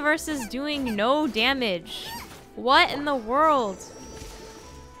 Me versus doing no damage. What in the world?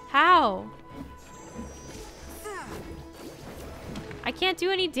 How? I can't do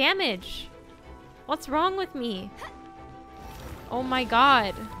any damage. What's wrong with me? Oh my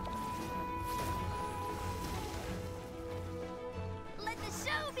god. Let the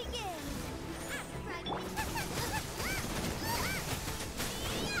show begin!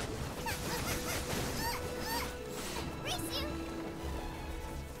 Race you!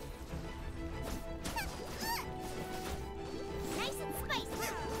 Nice and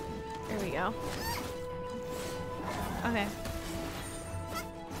spicy! There we go. Okay.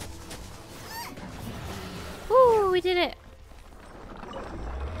 Woo, we did it.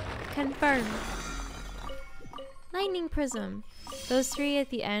 Confirm. Lightning Prism. Those three at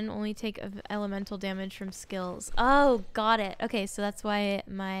the end only take elemental damage from skills. Oh, got it. Okay, so that's why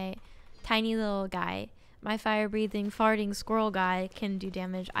my tiny little guy, my fire-breathing, farting squirrel guy can do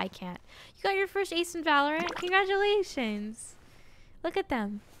damage. I can't. You got your first ace in Valorant. Congratulations. Look at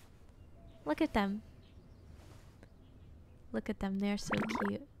them. Look at them. Look at them. They're so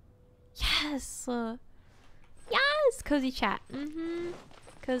cute. Yes. Yes. Cozy chat.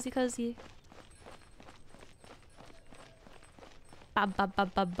 Cozy, cozy. Ba, ba, ba,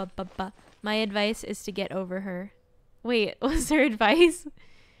 ba, ba, ba, ba. My advice is to get over her. Wait, was there advice?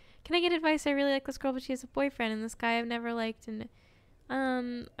 Can I get advice? I really like this girl, but she has a boyfriend, and this guy I've never liked and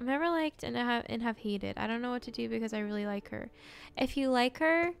have hated. I don't know what to do because I really like her. If you like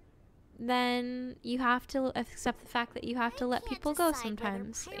her, then you have to accept the fact that you have to let people go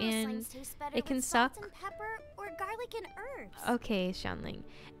sometimes, and it can suck. Or garlic and herbs. Okay, Shanling.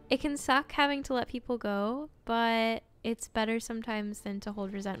 It can suck having to let people go, but it's better sometimes than to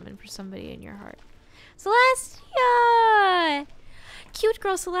hold resentment for somebody in your heart. Celestia! Cute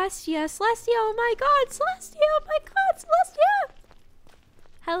girl Celestia. Celestia, oh my god. Celestia, oh my god. Celestia!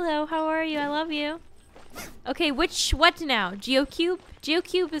 Hello, how are you? I love you. Okay, what now? GeoCube?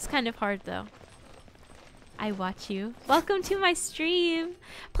 GeoCube is kind of hard though. I watch you. Welcome to my stream.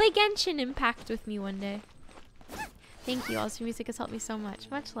 Play Genshin Impact with me one day. Thank you. Also, music has helped me so much.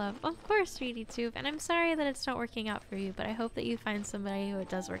 Much love. Of course, 3D Tube. And I'm sorry that it's not working out for you, but I hope that you find somebody who it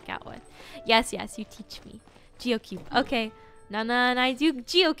does work out with. Yes, yes, you teach me. GeoCube. Okay. Nana and I do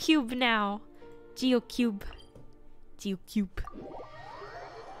GeoCube now. GeoCube. GeoCube.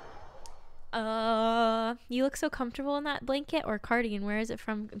 You look so comfortable in that blanket or cardigan. Where is it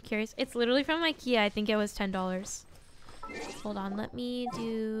from? I'm curious. It's literally from IKEA. I think it was $10. Hold on. Let me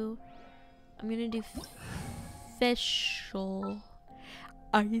do... I'm gonna do... official.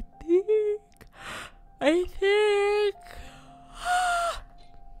 I think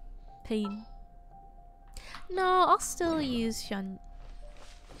pain. No, I'll still use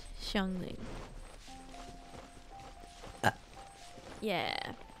Xiangling. Yeah.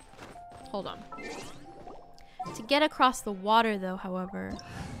 Hold on. To get across the water though, however,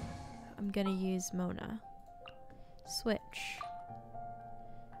 I'm gonna use Mona. Switch.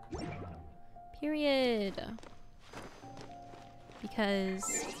 Period.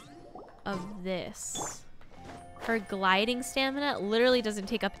 Because of this. Her gliding stamina literally doesn't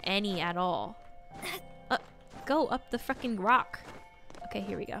take up any at all. Go up the fucking rock. Okay,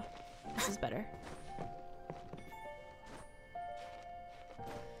 here we go. This is better.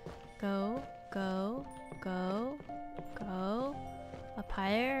 Go, go, go, go. Up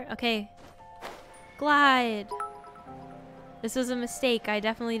higher. Okay. Glide. This was a mistake. I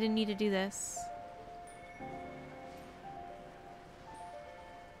definitely didn't need to do this.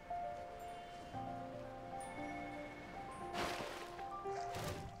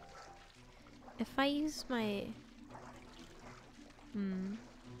 If I use my...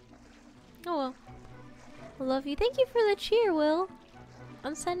 Oh well. I love you. Thank you for the cheer, Will.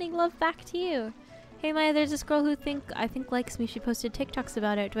 I'm sending love back to you. Hey Maya, there's this girl who I think likes me. She posted TikToks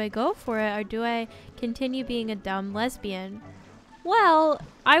about it. Do I go for it or do I continue being a dumb lesbian? Well,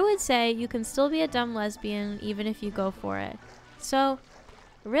 I would say you can still be a dumb lesbian even if you go for it. So,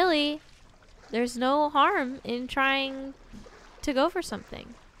 really, there's no harm in trying to go for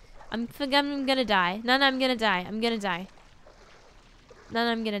something. I'm gonna die. Nana, I'm gonna die. I'm gonna die.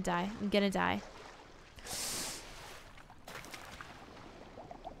 Nana, I'm gonna die. I'm gonna die.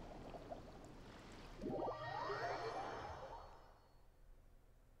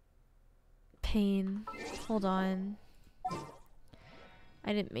 Pain. Hold on.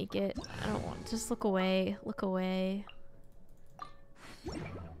 I didn't make it. I don't want. Just look away. Look away.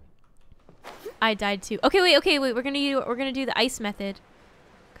 I died too. Okay, wait. Okay, wait. We're gonna do the ice method.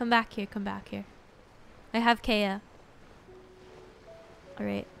 Come back here. Come back here. I have Kea. All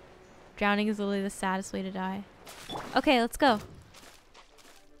right. Drowning is literally the saddest way to die. Okay, let's go.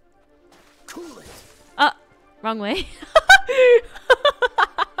 Cool it. Wrong way.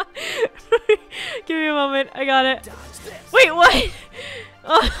 Give me a moment. I got it. Wait, what?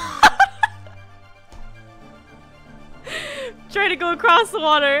 Trying to go across the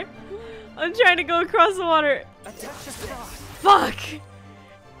water. I'm trying to go across the water. Fuck.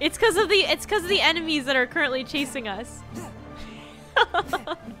 It's because of the enemies that are currently chasing us.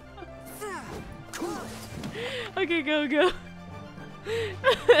 Okay, go.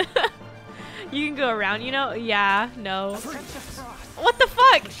 You can go around, you know? Yeah, no. What the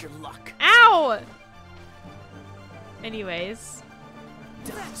fuck? Ow! Anyways.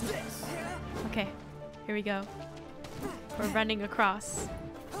 Okay, here we go. We're running across.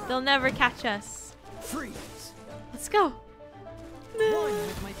 They'll never catch us. Freeze. Let's go. One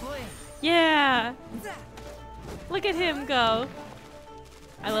with my blade. Yeah. Look at him go.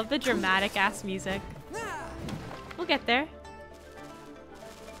 I love the dramatic ass music. We'll get there.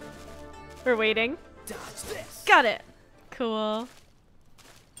 We're waiting. Dodge this. Got it. Cool.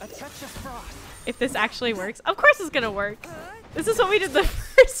 A touch of frost. If this actually works. Of course it's gonna work. This is what we did the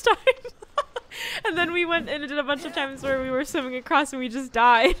first time. And then we went and did a bunch of times where we were swimming across and we just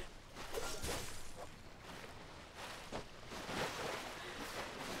died.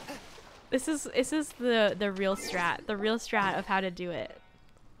 This is the real strat. The real strat of how to do it.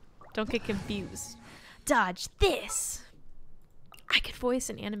 Don't get confused. Dodge this. I could voice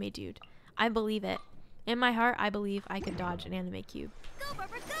an anime dude. I believe it. In my heart, I believe I could dodge an anime cube. Go,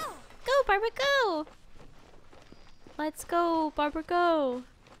 Barbara, go! Go, Barbara, go! Let's go, Barbara, go!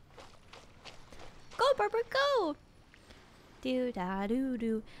 Go, Barbara, go! Do da do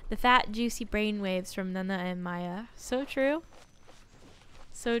do. The fat, juicy brainwaves from Nana and Maya. So true.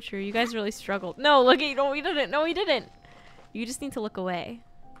 So true. You guys really struggled. No, look at no, we didn't. No, we didn't. You just need to look away.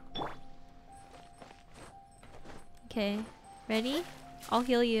 Okay, ready? I'll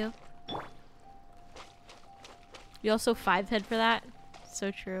heal you. You also 5-head for that?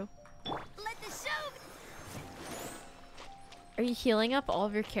 So true. Let the show. Are you healing up all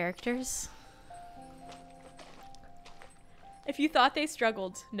of your characters? If you thought they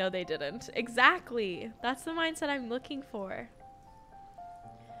struggled, no they didn't. Exactly. That's the mindset I'm looking for.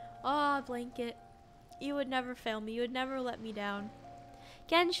 Aw, blanket. You would never fail me. You would never let me down.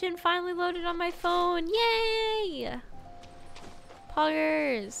 Genshin finally loaded on my phone. Yay!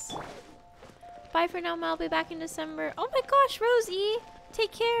 Poggers. Bye for now, I'll be back in December. Oh my gosh, Rosie!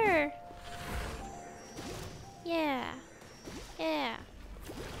 Take care! Yeah. Yeah.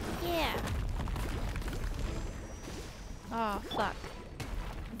 Yeah. Oh, fuck.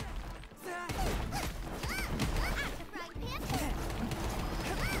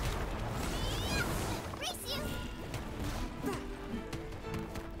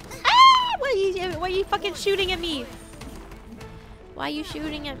 Ah! Why are you fucking shooting at me? Why are you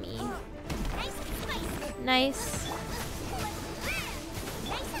shooting at me? Nice.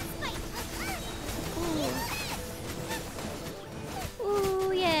 Ooh.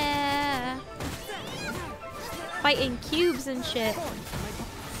 Ooh, yeah. Fighting cubes and shit.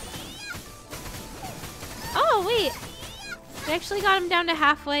 Oh, wait. We actually got him down to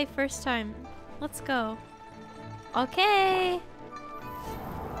halfway first time. Let's go. Okay.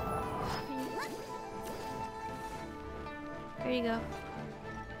 There you go.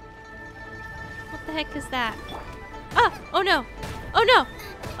 What the heck is that? Ah! Oh no! Oh no!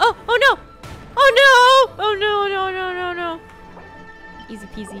 Oh! Oh no! Oh no! Oh no! No! No! No! No! Easy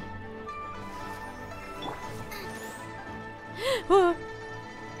peasy. Oh!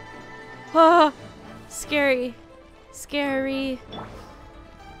 Oh! Scary. Scary.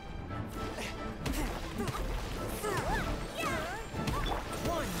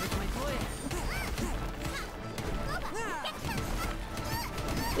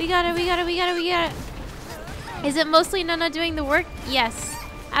 We got it, we got it, we got it, we got it. Is it mostly Nana doing the work? Yes.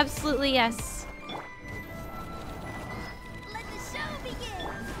 Absolutely yes. Let the show begin.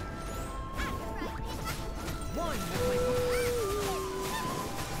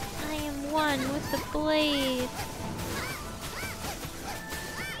 I am one with the blade.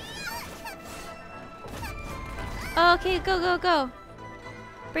 Okay, go, go, go.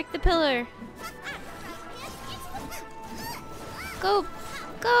 Break the pillar. Go.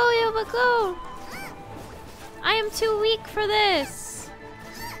 Go, Yoba, go. I am too weak for this.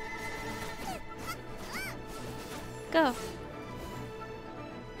 Go.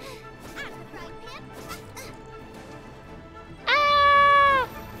 Ah!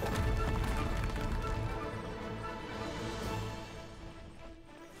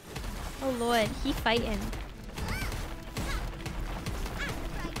 Oh Lord, he fighting.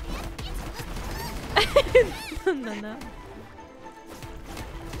 No.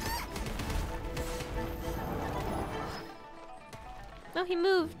 No, he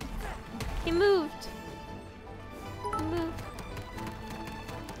moved. He moved. He moved.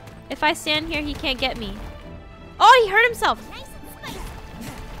 If I stand here, he can't get me. Oh, he hurt himself.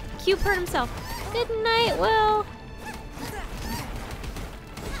 Cube hurt himself. Good night, Will.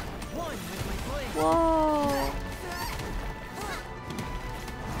 Whoa.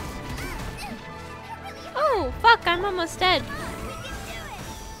 Oh, fuck, I'm almost dead.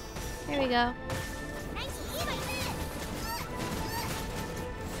 Here we go.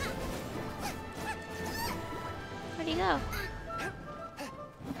 Where'd he go?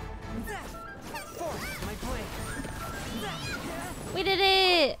 We did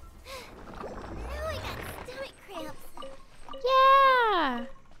it! Now I got stomach cramps. Yeah!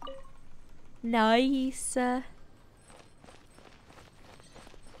 Nice.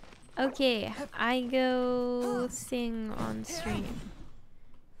 Okay, I go sing on stream.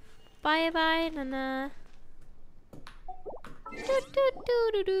 Bye bye, Nana.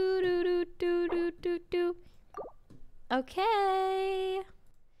 Okay.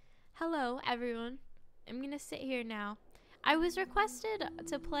 Hello, everyone. I'm gonna sit here now. I was requested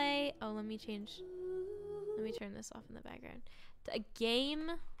to play. Oh, let me turn this off in the background. A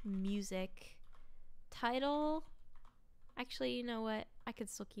game music title. Actually, you know what? I could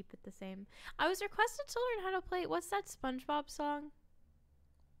still keep it the same. I was requested to learn how to play. What's that SpongeBob song?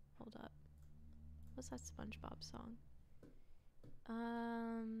 Hold up. What's that SpongeBob song?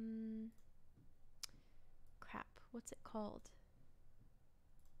 Crap. What's it called?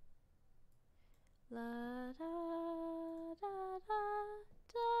 La da da da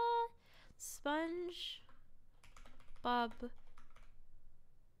da. SpongeBob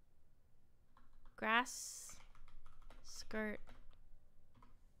grass skirt.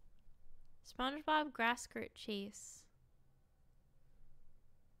 SpongeBob grass skirt chase.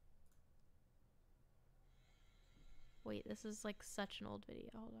 Wait, this is like such an old video.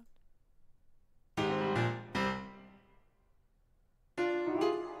 Hold on.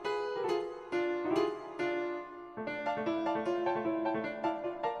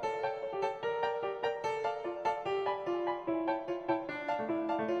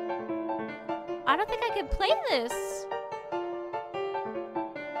 I don't think I can play this.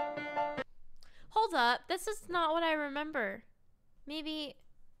 Hold up. This is not what I remember. Maybe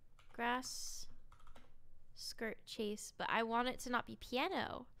grass skirt chase, but I want it to not be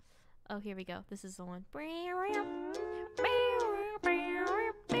piano. Oh, here we go. This is the one.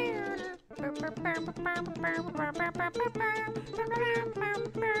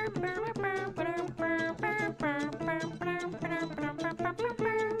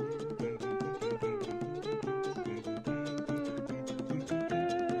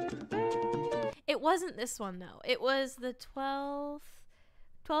 It wasn't this one though. It was the 12th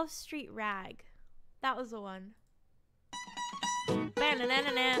Street Rag. That was the one.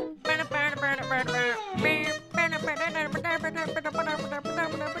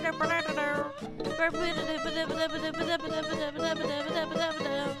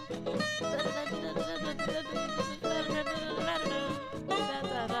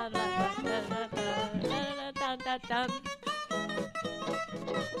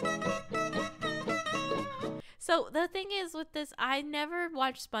 So the thing is with this, I never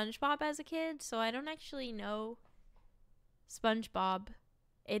watched SpongeBob as a kid, so I don't actually know SpongeBob.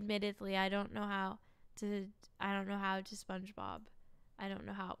 Admittedly, I don't know how to SpongeBob. I don't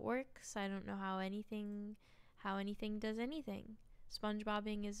know how it works. I don't know how anything does anything.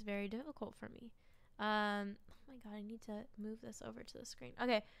 SpongeBobbing is very difficult for me. Oh my god, I need to move this over to the screen.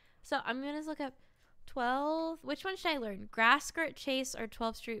 Okay, so I'm gonna look up 12. Which one should I learn? Grass Skirt Chase or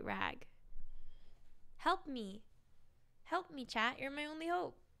 12th Street Rag? Help me, chat. You're my only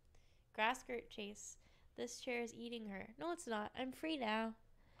hope. Grass Skirt Chase. This chair is eating her. No, it's not. I'm free now.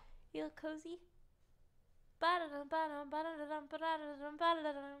 You look cozy. My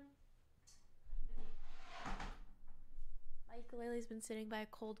ukulele's been sitting by a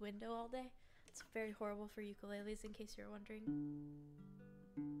cold window all day. It's very horrible for ukuleles, in case you're wondering.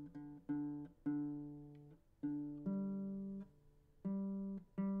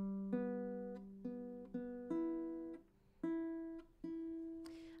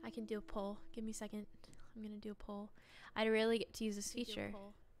 I can do a poll. Give me a second. I'm gonna do a poll. I really get to use this feature.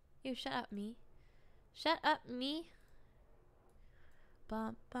 You shut up, me. Shut up, me.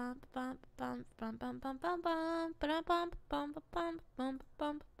 Bum bum bum bum bum bum bum bum bum bum bum bum bum bum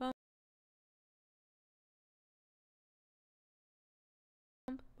bum bum.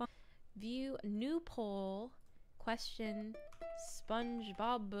 View new poll. Question: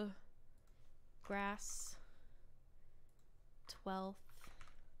 SpongeBob grass 12th.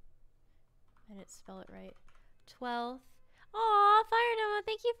 I didn't spell it right. 12th. Aw, Fire Noma,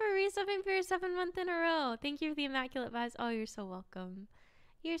 thank you for resubbing for your 7th month in a row. Thank you for the immaculate vibes. Oh, you're so welcome.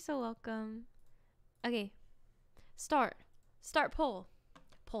 You're so welcome. Okay. Start poll.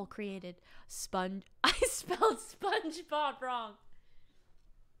 Poll created. I spelled SpongeBob wrong.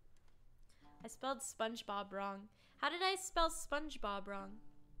 I spelled SpongeBob wrong. How did I spell SpongeBob wrong?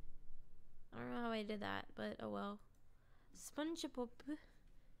 I don't know how I did that, but oh well. SpongeBob.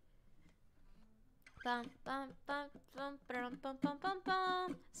 Bum bum bum bum bum bum bum bum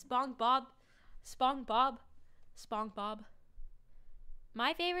bum. SpongeBob.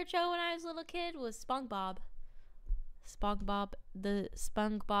 My favorite show when I was a little kid was SpongeBob. The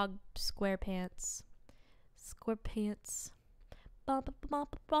SpongeBob SquarePants.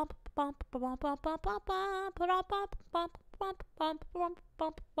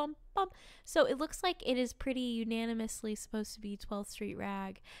 So it looks like it is pretty unanimously supposed to be 12th Street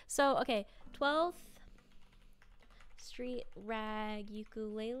Rag. So okay, 12th Street Rag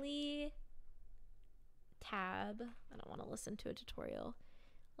ukulele tab. I don't want to listen to a tutorial.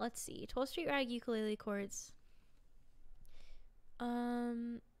 Let's see. 12th Street Rag ukulele chords.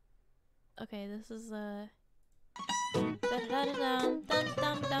 Okay, this is a dum dum dum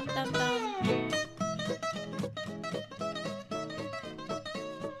dum dum dum.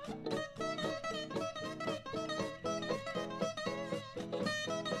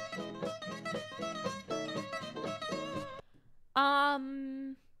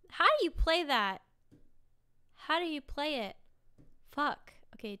 How do you play that? How do you play it? Fuck.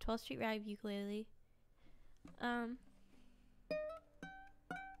 Okay, 12th Street Rag ukulele.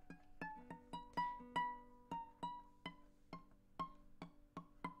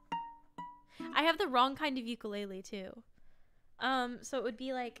 I have the wrong kind of ukulele too. So it would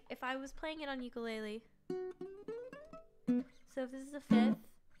be like if I was playing it on ukulele. So if this is the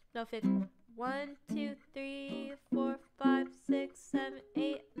fifth. 1, 2, 3, 4, 5, 6, 7,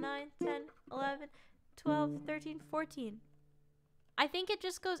 8, 9, 10, 11, 12, 13, 14. I think it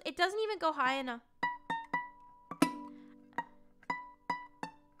just goes, it doesn't even go high enough.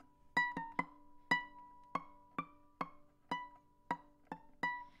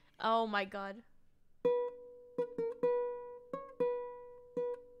 Oh my god.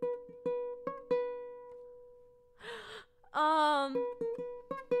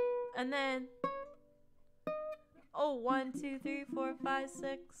 And then, oh, 1, 2, 3, 4, 5,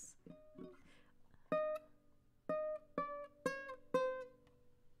 6.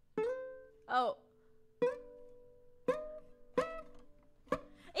 Oh.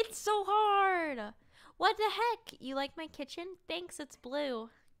 It's so hard. What the heck? You like my kitchen? Thanks, it's blue.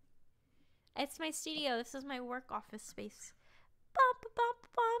 It's my studio. This is my work office space. Bum, bum,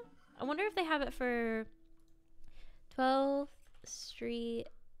 bum. I wonder if they have it for 12th Street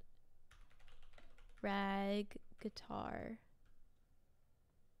Rag Guitar.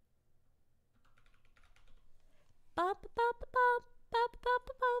 Bum, bum, bum, bum, bum, bum,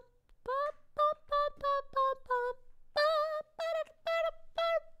 bum, bum, bum, bum, bum, bum, bum.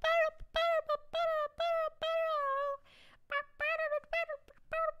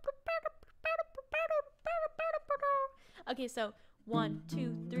 Okay, so 1,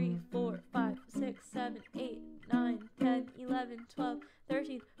 2, 3, 4, 5, 6, 7, 8, 9, 10, 11, 12,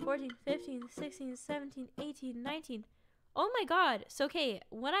 13, 14, 15, 16, 17, 18, 19. Oh my god. So, okay,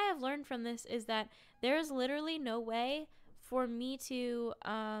 what I have learned from this is that there is literally no way for me to,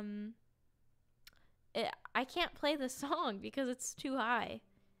 I can't play the song because it's too high.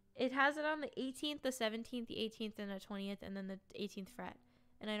 It has it on the 18th, the 17th, the 18th, and the 20th, and then the 18th fret.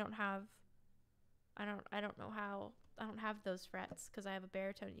 And I don't know how, I don't have those frets because I have a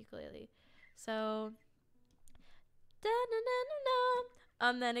baritone ukulele. So, da na na na na.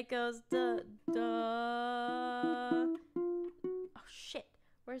 Then it goes da da. Oh shit!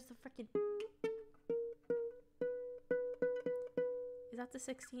 Where's the freaking? Is that the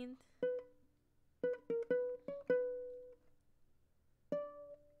 16th?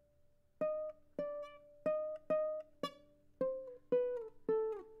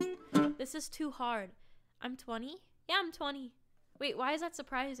 This is too hard. I'm 20? Yeah, I'm 20. Wait, why is that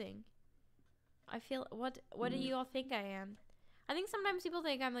surprising? I feel, what do you all think I am? I think sometimes people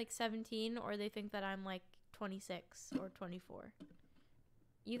think I'm like 17 or they think that I'm like 26 or 24.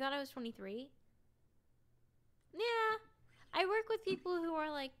 You thought I was 23? Yeah. I work with people who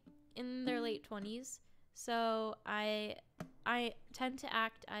are like in their late 20s. So I tend to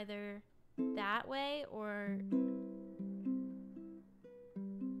act either that way or...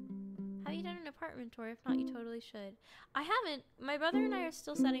 Have you done an apartment tour? If not, you totally should. I haven't. My brother and I are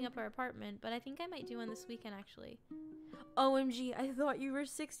still setting up our apartment, but I think I might do one this weekend, actually. OMG, I thought you were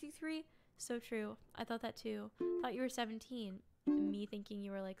 63. So true. I thought that too. Thought you were 17. Me thinking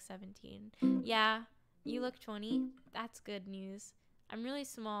you were like 17. Yeah, you look 20. That's good news. I'm really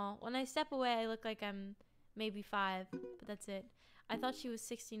small. When I step away, I look like I'm maybe 5, but that's it. I thought she was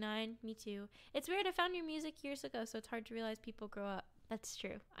 69. Me too. It's weird. I found your music years ago, so it's hard to realize people grow up. That's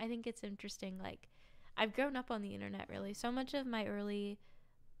true. I think it's interesting. Like, I've grown up on the internet, really. So much of my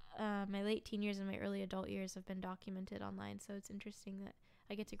my late teen years and my early adult years have been documented online. So it's interesting that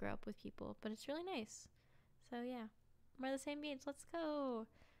I get to grow up with people. But it's really nice. So, yeah. We're the same age. Let's go.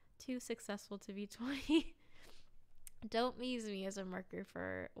 Too successful to be 20. Don't use me as a marker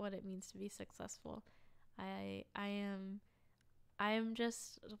for what it means to be successful. I am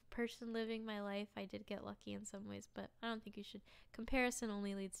just a person living my life. I did get lucky in some ways, but I don't think you should. Comparison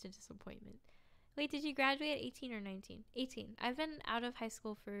only leads to disappointment. Wait, did you graduate at 18 or 19? 18. I've been out of high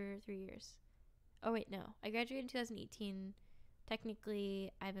school for 3 years. Oh, wait, no. I graduated in 2018.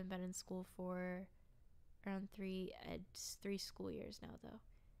 Technically, I haven't been in school for around 3 school years now, though.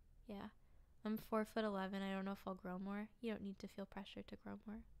 Yeah. I'm 4'11". I don't know if I'll grow more. You don't need to feel pressure to grow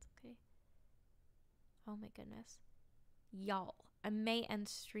more. It's okay. Oh, my goodness. Y'all, I may end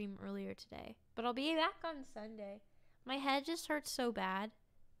stream earlier today, but I'll be back on Sunday. My head just hurts so bad,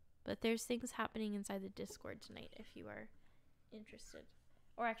 but there's things happening inside the Discord tonight if you are interested.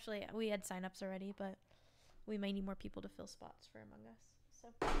 Or actually, we had signups already, but we might need more people to fill spots for Among Us.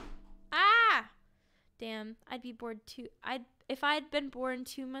 So, damn, I'd be bored too. If I'd been born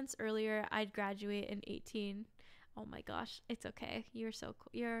 2 months earlier, I'd graduate in 18. Oh my gosh, it's okay. You're so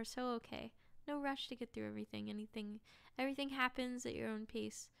cool. You're so okay. No rush to get through everything. Everything happens at your own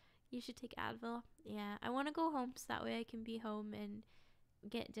pace. You should take Advil. Yeah, I want to go home so that way I can be home and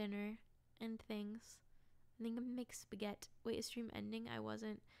get dinner and things. I think I'm gonna make spaghetti. Wait, is stream ending? I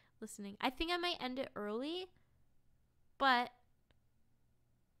wasn't listening. I think I might end it early, but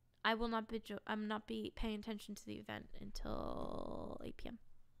I will not be. I'm not be paying attention to the event until 8 p.m.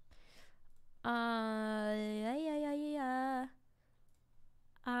 Yeah.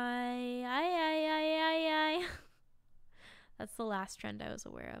 That's the last trend I was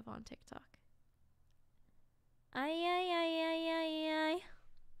aware of on TikTok.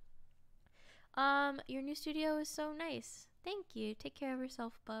 Your new studio is so nice. Thank you. Take care of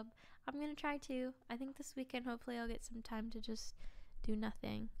yourself, bub. I'm gonna try to. I think this weekend, hopefully, I'll get some time to just do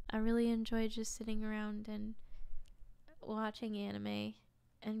nothing. I really enjoy just sitting around and watching anime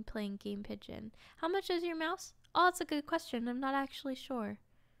and playing Game Pigeon. How much is your mouse? Oh, that's a good question. I'm not actually sure.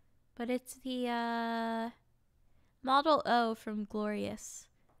 But it's the Model O from Glorious.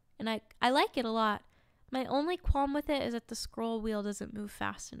 And I like it a lot. My only qualm with it is that the scroll wheel doesn't move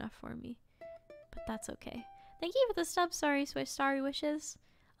fast enough for me. But that's okay. Thank you for the sub, Sorry Wishes.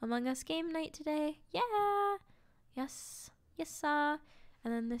 Among Us game night today. Yeah. Yes. Yes, And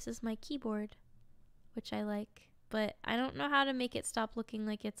then this is my keyboard, which I like. But I don't know how to make it stop looking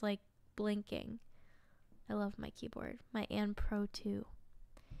like it's like blinking. I love my keyboard. My Ann Pro 2.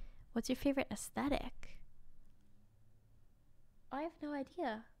 What's your favorite aesthetic? I have no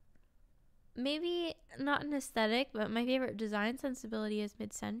idea. Maybe not an aesthetic, but my favorite design sensibility is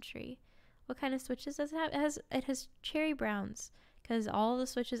mid-century. What kind of switches does it have? It has cherry browns, because all the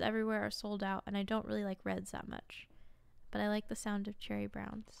switches everywhere are sold out, and I don't really like reds that much. But I like the sound of cherry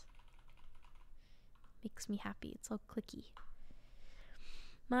browns. Makes me happy. It's so clicky.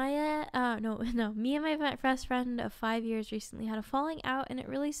 Me and my best friend of 5 years recently had a falling out, and it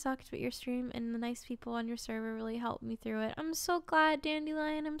really sucked, but your stream and the nice people on your server really helped me through it. I'm so glad,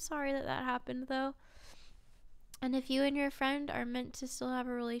 Dandelion. I'm sorry that happened, though. And if you and your friend are meant to still have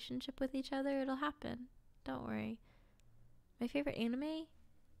a relationship with each other, it'll happen. Don't worry. My favorite anime?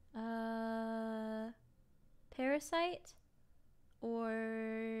 Parasite?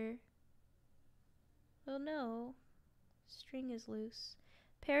 Or... oh no. String is loose.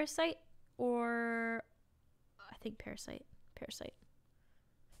 Parasite or... I think Parasite. Parasite.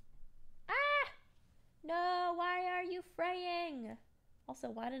 Ah! No, why are you fraying?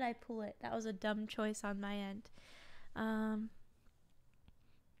 Also, why did I pull it? That was a dumb choice on my end.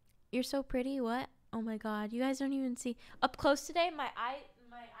 You're so pretty. What? Oh my god. You guys don't even see. Up close today, my eyeliner,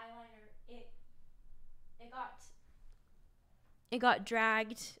 it got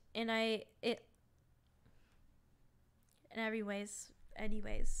dragged, and anyways,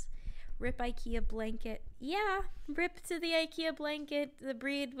 rip IKEA blanket. Yeah, rip to the IKEA blanket. The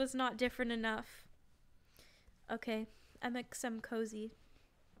breed was not different enough. Okay, mxm cozy.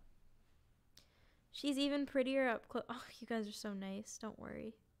 She's even prettier up close. Oh, you guys are so nice. Don't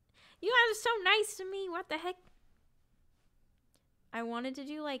worry. You guys are so nice to me. What the heck? I wanted to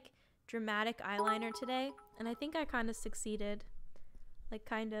do like dramatic eyeliner today, and I think I kind of succeeded. Like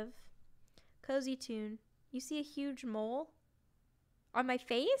kind of. Cozy tune. You see a huge mole on my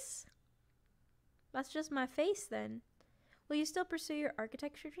face? That's just my face then. Will you still pursue your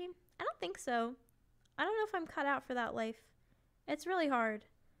architecture dream? I don't think so. I don't know if I'm cut out for that life. It's really hard.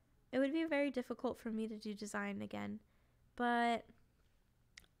 It would be very difficult for me to do design again. But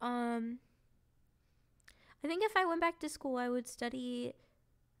I think if I went back to school, I would study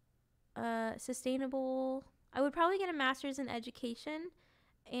sustainable. I would probably get a master's in education,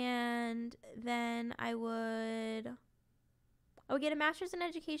 and then I would get a master's in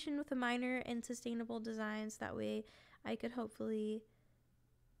education with a minor in sustainable designs. That way I could hopefully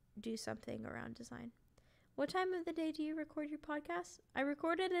do something around design. What time of the day do you record your podcast? I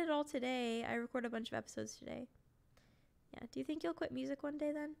recorded it all today. I record a bunch of episodes today. Yeah, do you think you'll quit music one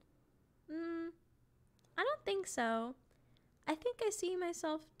day then? I don't think so. I think I see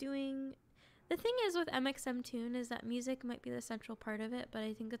myself doing... The thing is with mxmtoon is that music might be the central part of it, but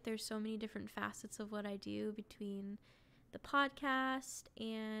I think that there's so many different facets of what I do between the podcast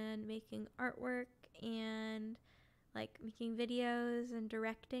and making artwork and like making videos and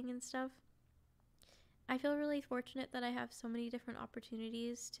directing and stuff. I feel really fortunate that I have so many different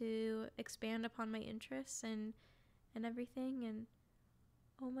opportunities to expand upon my interests and everything. And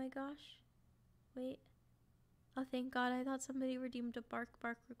oh my gosh, wait, oh thank god, I thought somebody redeemed a bark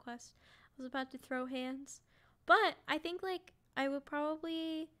request. I was about to throw hands, but I think like I would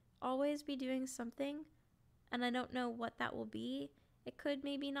probably always be doing something, and I don't know what that will be. It could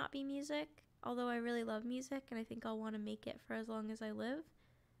maybe not be music, although I really love music and I think I'll want to make it for as long as I live.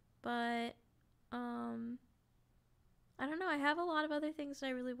 But I don't know, I have a lot of other things that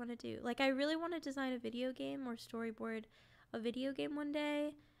I really want to do. Like I really want to design a video game or storyboard a video game one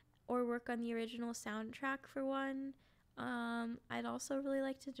day, or work on the original soundtrack for one. I'd also really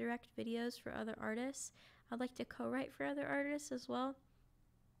like to direct videos for other artists. I'd like to co-write for other artists as well.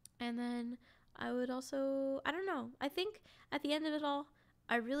 And then I would also, I don't know, I think at the end of it all,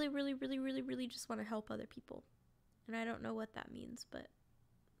 I really just want to help other people. And I don't know what that means, but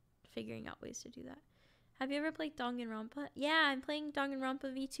figuring out ways to do that. Have you ever played Danganronpa? Yeah, I'm playing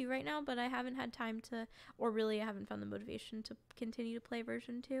Danganronpa V2 right now, but I haven't had time to, or really I haven't found the motivation to continue to play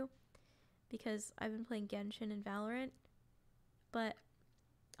version 2, because I've been playing Genshin and Valorant, but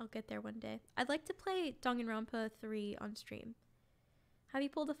I'll get there one day. I'd like to play Danganronpa 3 on stream. Have you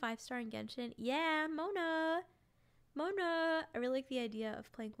pulled a 5-star in Genshin? Yeah, Mona. Mona. I really like the idea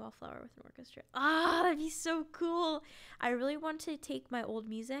of playing Wallflower with an orchestra. Ah, that'd be so cool. I really want to take my old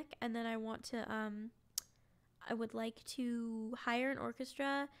music and then I want to, I would like to hire an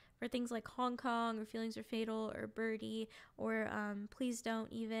orchestra for things like Hong Kong or Feelings Are Fatal or Birdie or Please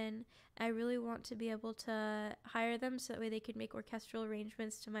Don't even. I really want to be able to hire them so that way they could make orchestral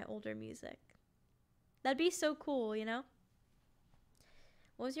arrangements to my older music. That'd be so cool, you know?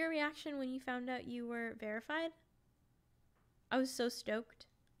 What was your reaction when you found out you were verified? I was so stoked.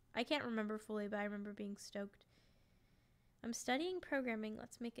 I can't remember fully, but I remember being stoked. I'm studying programming.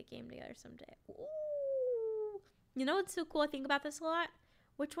 Let's make a game together someday. Ooh. You know what's so cool? I think about this a lot.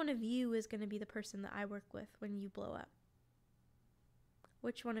 Which one of you is going to be the person that I work with when you blow up?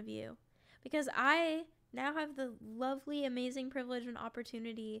 Which one of you? Because I now have the lovely, amazing privilege and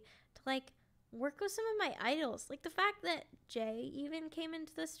opportunity to like work with some of my idols. Like the fact that Jay even came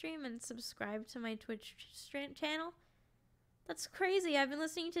into the stream and subscribed to my Twitch channel. That's crazy. I've been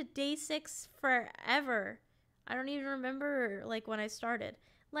listening to Day 6 forever. I don't even remember like when I started.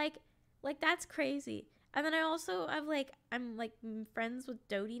 Like that's crazy. And then I'm like friends with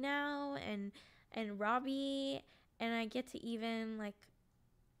Dodie now and Robbie, and I get to even like,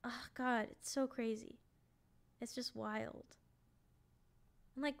 oh god, it's so crazy. It's just wild.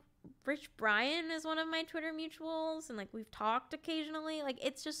 And like Rich Brian is one of my Twitter mutuals, and like we've talked occasionally. Like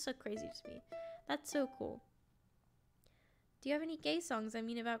it's just so crazy to me. That's so cool. Do you have any gay songs? I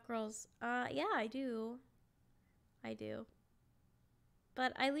mean, about girls? Yeah, I do.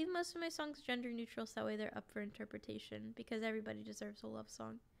 But I leave most of my songs gender neutral so that way they're up for interpretation because everybody deserves a love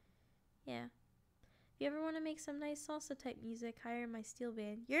song. Yeah. If you ever want to make some nice salsa type music, hire my steel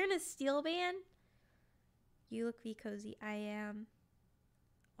band. You're in a steel band? You look V cozy. I am.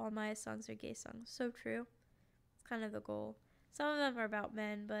 All my songs are gay songs. So true. It's kind of the goal. Some of them are about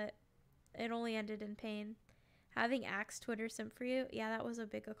men, but it only ended in pain. Having Axe Twitter simp for you, yeah, that was a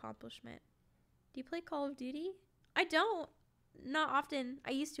big accomplishment. Do you play Call of Duty? I don't. Not often.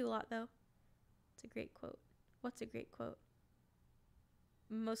 I used to a lot, though. It's a great quote. What's a great quote?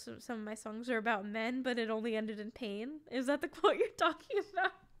 Some of my songs are about men, but it only ended in pain. Is that the quote you're talking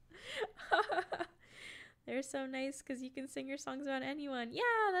about? They're so nice because you can sing your songs about anyone.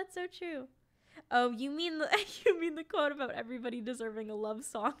 Yeah, that's so true. Oh, you mean the quote about everybody deserving a love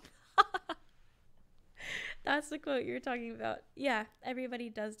song? That's the quote you're talking about. Yeah, everybody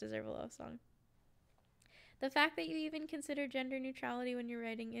does deserve a love song. The fact that you even consider gender neutrality when you're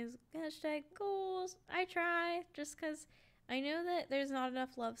writing is hashtag goals. I try just because I know that there's not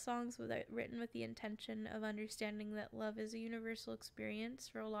enough love songs written with the intention of understanding that love is a universal experience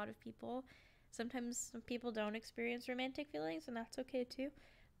for a lot of people. Sometimes some people don't experience romantic feelings, and that's okay too.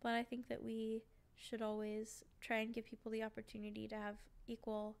 But I think that we should always try and give people the opportunity to have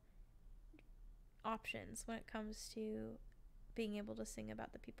equal options when it comes to being able to sing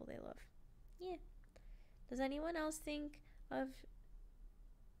about the people they love. Yeah. Does anyone else think of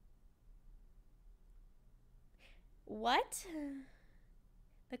what?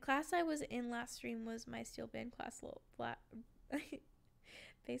 The class I was in last stream was my steel band class.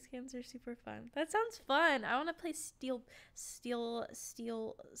 Bass cans are super fun. That sounds fun. I want to play steel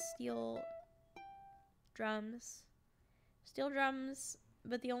drums. Steel drums,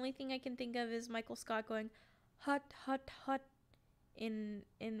 but the only thing I can think of is Michael Scott going hot hot hot in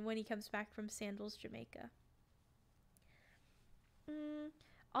when he comes back from Sandals, Jamaica.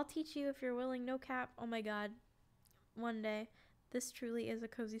 I'll teach you if you're willing. No cap. Oh my god. One day. This truly is a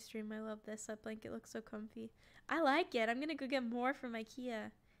cozy stream. I love this. That blanket looks so comfy. I like it. I'm gonna go get more from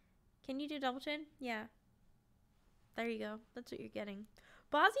IKEA. Can you do double chin? Yeah. There you go. That's what you're getting.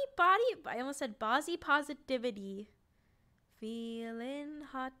 Bozzy body. I almost said Bozzy positivity. Feeling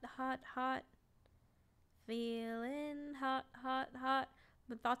hot, hot, hot. Feeling hot, hot, hot.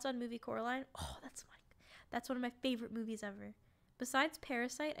 But thoughts on movie Coraline? Oh, that's one of my favorite movies ever. Besides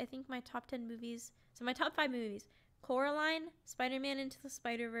Parasite, I think my top 10 movies, so my top 5 movies, Coraline, Spider-Man Into the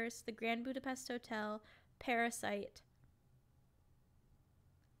Spider-Verse, The Grand Budapest Hotel, Parasite.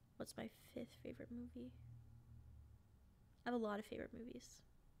 What's my 5th favorite movie? I have a lot of favorite movies.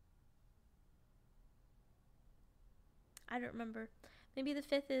 I don't remember. Maybe the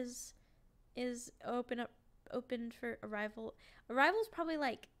 5th is opened for Arrival. Arrival's probably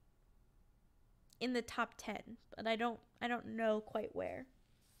like in the top 10, but I don't know quite where.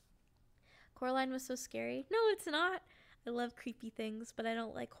 Coraline was so scary. No, it's not. I love creepy things, but I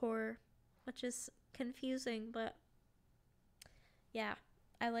don't like horror, which is confusing, but yeah,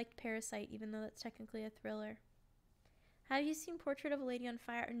 I liked Parasite, even though that's technically a thriller. Have you seen Portrait of a Lady on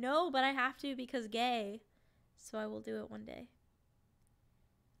Fire? No, but I have to because gay, so I will do it one day.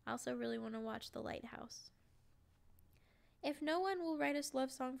 I also really want to watch The Lighthouse. If no one will write a love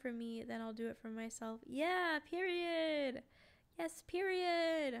song for me, then I'll do it for myself. Yeah, period. Yes,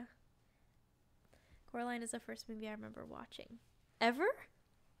 period. Coraline is the first movie I remember watching. Ever?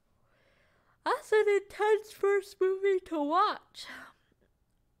 That's an intense first movie to watch.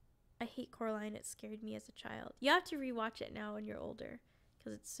 I hate Coraline. It scared me as a child. You have to rewatch it now when you're older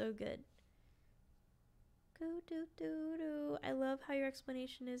because it's so good. I love how your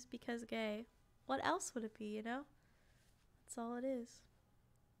explanation is because gay. What else would it be, you know? That's all it is.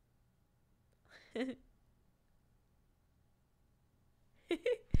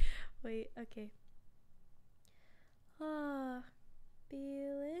 Wait, okay. Ah,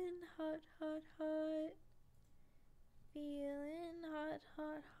 feeling hot, hot, hot. Feeling hot,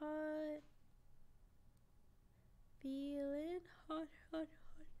 hot, hot. Feeling hot, hot, hot.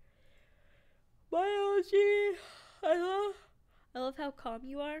 Biology. I love how calm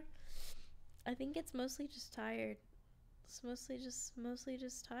you are. I think it's mostly just tired. It's mostly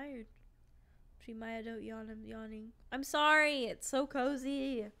just tired. Between my adult yawn, I'm yawning. I'm sorry. It's so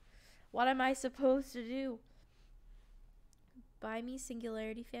cozy. What am I supposed to do? Buy me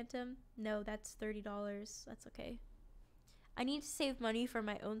Singularity Phantom? No, that's $30. That's okay. I need to save money for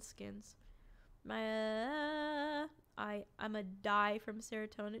my own skins. I'm a die from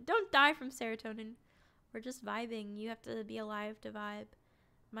serotonin. Don't die from serotonin. We're just vibing. You have to be alive to vibe.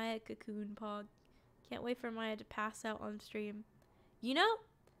 Maya cocoon pog. Can't wait for Maya to pass out on stream. You know?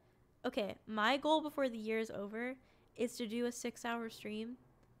 Okay, my goal before the year is over is to do a 6-hour stream.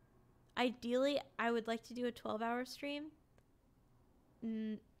 Ideally, I would like to do a 12-hour stream.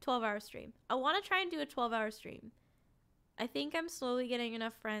 12-hour stream. I want to try and do a 12-hour stream. I think I'm slowly getting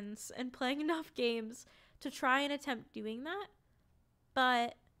enough friends and playing enough games to try and attempt doing that.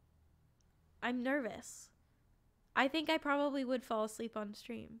 But I'm nervous. I think I probably would fall asleep on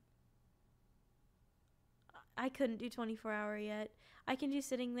stream. I couldn't do 24-hour yet. I can do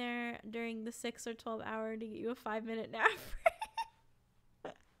sitting there during the 6 or 12 hour to get you a 5-minute nap.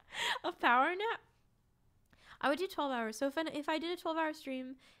 A power nap? I would do 12 hours. So if I did a 12-hour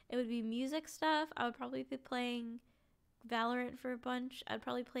stream, it would be music stuff. I would probably be playing Valorant for a bunch. I'd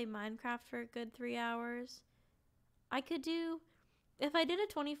probably play Minecraft for a good 3 hours. I could do... If I did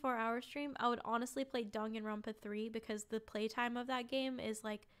a 24-hour stream, I would honestly play Danganronpa 3 because the playtime of that game is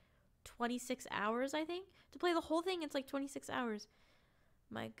like 26 hours, I think. To play the whole thing, it's like 26 hours.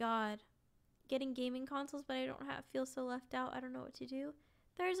 My god. Getting gaming consoles, but I don't feel so left out. I don't know what to do.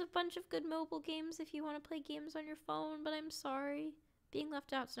 There's a bunch of good mobile games if you want to play games on your phone, but I'm sorry. Being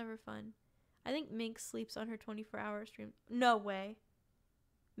left out's never fun. I think Minx sleeps on her 24-hour stream. No way.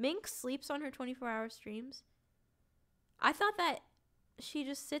 Minx sleeps on her 24-hour streams? I thought that she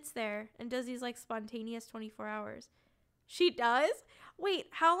just sits there and does these like spontaneous 24 hours. She does? Wait,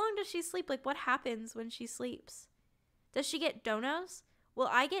 how long does she sleep? Like, what happens when she sleeps? Does she get donos? Will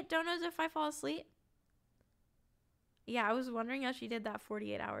I get donos if I fall asleep? Yeah, I was wondering how she did that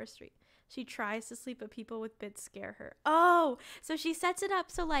 48-hour stream. She tries to sleep, but people with bits scare her. Oh, so she sets it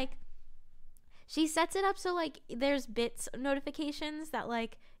up so like there's bits notifications that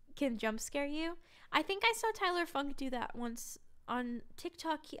like can jump scare you. I think I saw Tyler Funk do that once on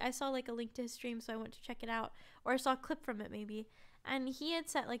TikTok. I saw like a link to his stream, so I went to check it out, or I saw a clip from it maybe, and he had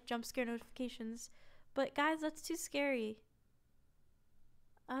set like jump scare notifications. But guys, that's too scary.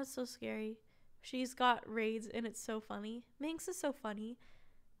 That's so scary. She's got raids and it's so funny. Minx is so funny.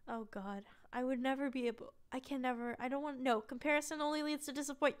 Oh god, I would never be able. I don't want. No, comparison only leads to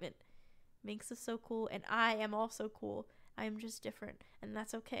disappointment. Minx is so cool, and I am also cool. I am just different, and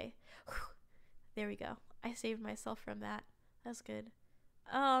that's okay. There we go. I saved myself from that. That's good.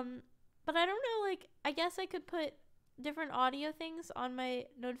 But I don't know, like, I guess I could put different audio things on my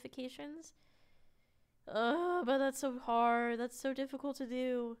notifications. But that's so hard. That's so difficult to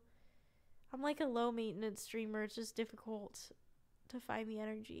do. I'm like a low maintenance streamer. It's just difficult to find the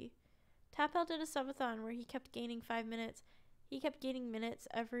energy. Tapel did a subathon where he kept gaining 5 minutes. He kept gaining minutes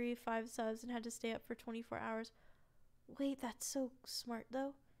every 5 subs and had to stay up for 24 hours. Wait, that's so smart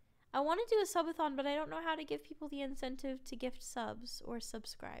though. I want to do a subathon, but I don't know how to give people the incentive to gift subs or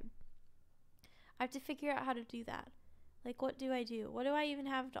subscribe. I have to figure out how to do that. Like, what do I do? What do I even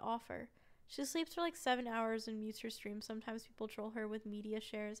have to offer? She sleeps for like 7 hours and mutes her stream. Sometimes people troll her with media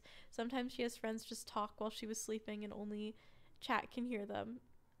shares. Sometimes she has friends just talk while she was sleeping and only chat can hear them.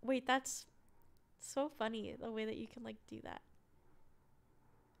 Wait, that's so funny, the way that you can like do that.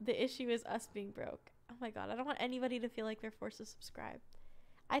 The issue is us being broke. Oh my god, I don't want anybody to feel like they're forced to subscribe.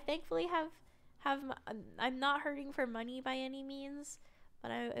 I thankfully I'm not hurting for money by any means,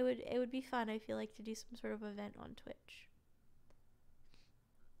 but it would be fun, I feel like, to do some sort of event on Twitch.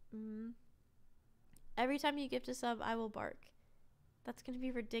 Every time you gift a sub, I will bark. That's gonna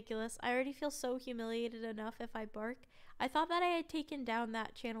be ridiculous. I already feel so humiliated enough if I bark. I thought that I had taken down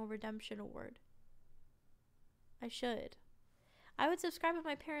that channel redemption award. I should. I would subscribe if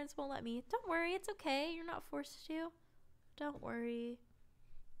my parents won't let me. Don't worry, it's okay. You're not forced to. Don't worry.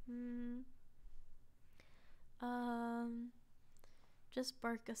 Just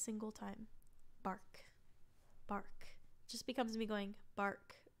bark a single time. Bark. Bark. Just becomes me going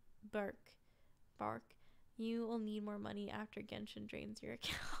bark, bark, bark. You will need more money after Genshin drains your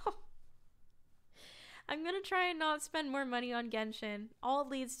account. I'm gonna try and not spend more money on Genshin. All it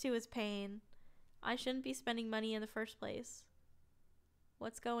leads to is pain. I shouldn't be spending money in the first place.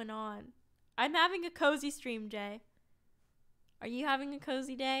 What's going on? I'm having a cozy stream, Jay. Are you having a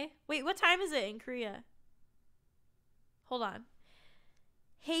cozy day? Wait, what time is it in Korea? Hold on.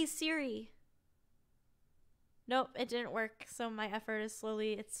 Hey Siri. Nope, it didn't work. So my effort is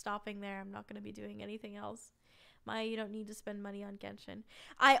slowly, it's stopping there. I'm not going to be doing anything else. Maya, you don't need to spend money on Genshin.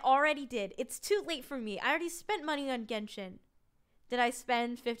 I already did. It's too late for me. I already spent money on Genshin. Did I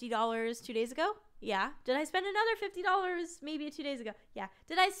spend $50 2 days ago? Yeah. Did I spend another $50 maybe 2 days ago? Yeah.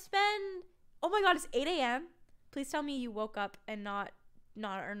 Did I spend, oh my God, it's 8 a.m. Please tell me you woke up and not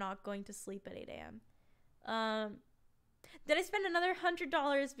going to sleep at 8 a.m. Did I spend another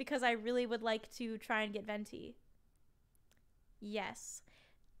 $100 because I really would like to try and get Venti? Yes.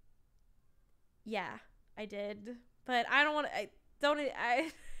 Yeah, I did. But I don't want to,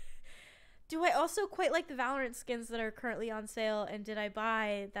 do I also quite like the Valorant skins that are currently on sale, and did I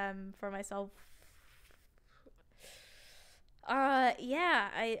buy them for myself? Yeah,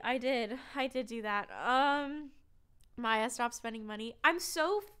 I did. I did do that. Maya, stop spending money. I'm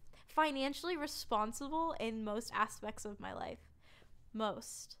so financially responsible in most aspects of my life.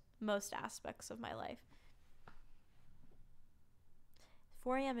 Most aspects of my life.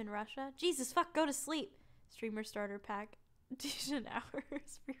 4 a.m. in Russia? Jesus, fuck, go to sleep. Streamer starter pack. Decent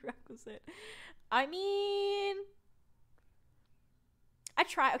hours prerequisite. I mean, I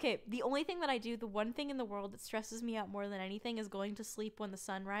try. Okay, the only thing that I do, the one thing in the world that stresses me out more than anything is going to sleep when the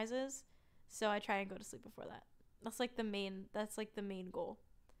sun rises. So I try and go to sleep before that. That's like the main goal.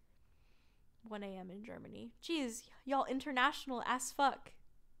 1 a.m. in Germany. Jeez, y'all international as fuck.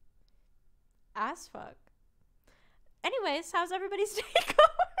 As fuck. Anyways, how's everybody's day going?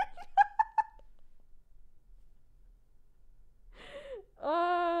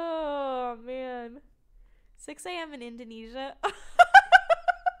 Oh, man. 6 a.m. in Indonesia.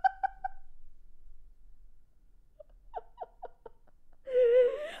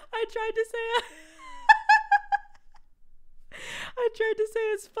 I tried to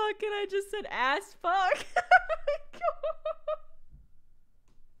say as fuck and I just said ass fuck.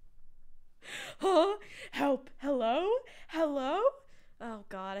 Huh? Help. Hello? Oh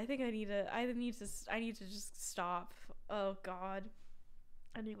God, I think I need to just stop. Oh God.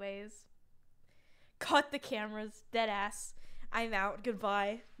 Anyways. Cut the cameras. Dead ass. I'm out.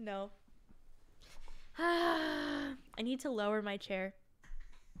 Goodbye. No. I need to lower my chair.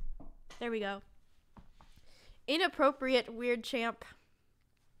 There we go. Inappropriate, weird champ.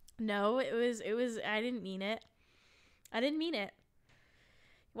 No, it was, I didn't mean it.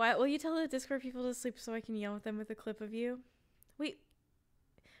 Why will you tell the Discord people to sleep so I can yell at them with a clip of you? Wait.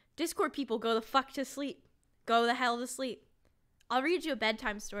 Discord people, go the fuck to sleep. Go the hell to sleep. I'll read you a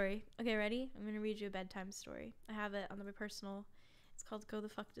bedtime story. Okay, ready? I'm gonna read you a bedtime story. I have it on my personal. It's called Go the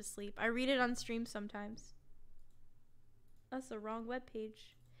Fuck to Sleep. I read it on stream sometimes. That's the wrong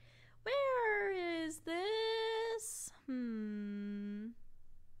webpage. Where is this?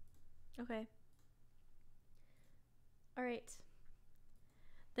 Okay. Alright.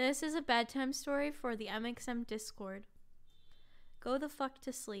 This is a bedtime story for the MXM Discord. Go the Fuck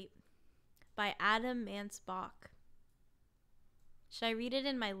to Sleep by Adam Mansbach. Should I read it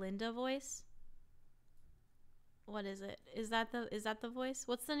in my Linda voice? What is it? Is that the voice?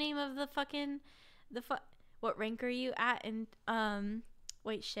 What's the name of the fucking what rank are you at in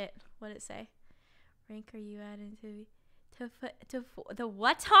wait, shit. What did it say? Rank are you at into the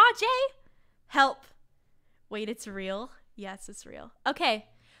what, huh, Jay? Help. Wait, it's real? Yes, it's real. Okay.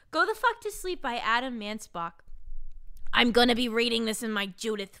 Go the Fuck to Sleep by Adam Mansbach. I'm gonna be reading this in my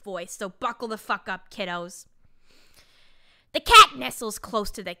Judith voice, so buckle the fuck up, kiddos. The cat nestles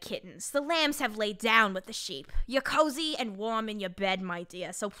close to the kittens. The lambs have laid down with the sheep. You're cozy and warm in your bed, my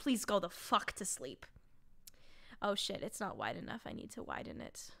dear, so please go the fuck to sleep. Oh shit, it's not wide enough. I need to widen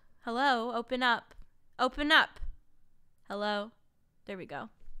it. Hello, open up. Open up. Hello. There we go.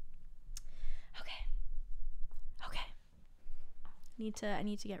 Okay. I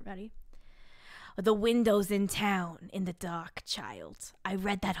need to get ready. The windows in town, in the dark, child. I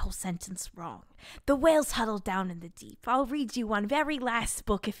read that whole sentence wrong. The whales huddled down in the deep. I'll read you one very last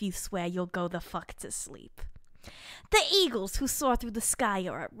book if you swear you'll go the fuck to sleep. The eagles who soar through the sky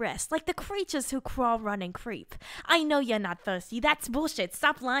are at rest, like the creatures who crawl, run, and creep. I know you're not thirsty, that's bullshit,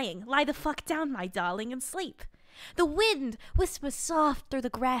 stop lying. Lie the fuck down, my darling, and sleep. The wind whispers soft through the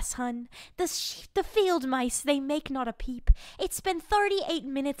grass, hun. The field mice, they make not a peep. It's been 38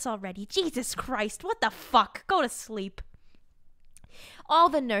 minutes already. Jesus Christ, what the fuck? Go to sleep. All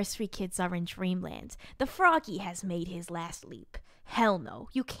the nursery kids are in dreamland. The froggy has made his last leap. Hell no,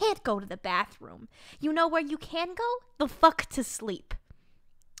 you can't go to the bathroom. You know where you can go? The fuck to sleep.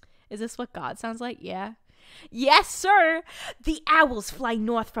 Is this what God sounds like? Yeah. Yes, sir! The owls fly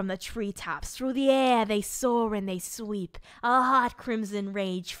north from the treetops. Through the air they soar and they sweep. A hot crimson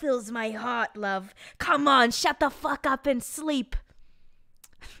rage fills my heart, love. Come on, shut the fuck up and sleep.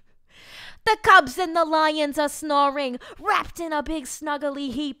 The cubs and the lions are snoring, wrapped in a big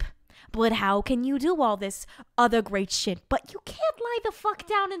snuggly heap. But how can you do all this other great shit, but you can't lie the fuck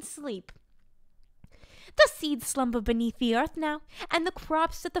down and sleep? The seeds slumber beneath the earth now, and the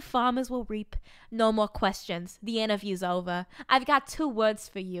crops that the farmers will reap. No more questions. The interview's over. I've got 2 words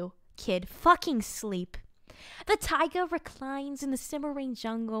for you, kid. Fucking sleep. The tiger reclines in the simmering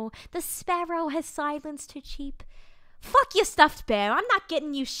jungle. The sparrow has silenced her cheep. Fuck your stuffed bear. I'm not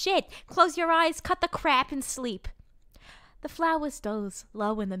getting you shit. Close your eyes, cut the crap, and sleep. The flowers doze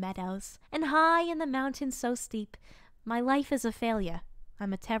low in the meadows, and high in the mountains so steep. My life is a failure.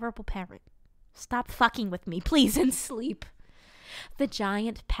 I'm a terrible parent. Stop fucking with me, please, and sleep. The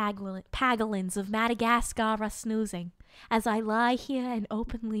giant pangolins of Madagascar are snoozing as I lie here and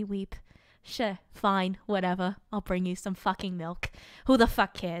openly weep. Sure, fine, whatever. I'll bring you some fucking milk. Who the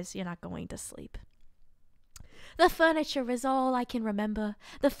fuck cares? You're not going to sleep. The furniture is all I can remember.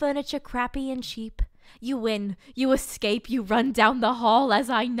 The furniture crappy and cheap. You win, you escape, you run down the hall as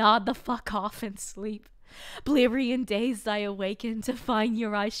I nod the fuck off and sleep. Bleary and dazed I awaken to find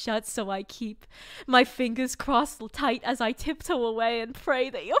your eyes shut, so I keep my fingers crossed tight as I tiptoe away and pray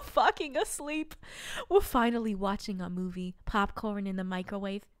that you're fucking asleep. We're finally watching a movie, popcorn in the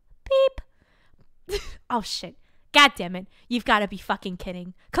microwave. Beep. Oh shit. God damn it. You've got to be fucking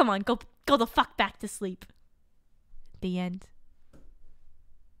kidding. Come on, go the fuck back to sleep. The end.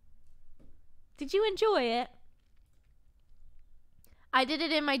 Did you enjoy it? I did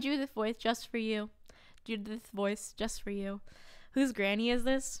it in my Judith voice just for you. Judith voice just for you. Whose granny is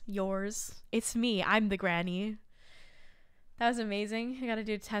this? Yours. It's me. I'm the granny. That was amazing. I gotta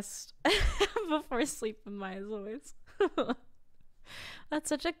do a test before sleep with my voice. That's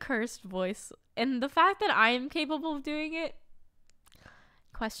such a cursed voice. And the fact that I am capable of doing it,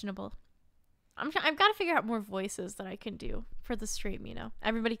 questionable. I've got to figure out more voices that I can do for the stream, you know.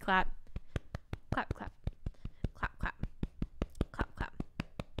 Everybody clap. Clap, clap. Clap, clap. Clap, clap.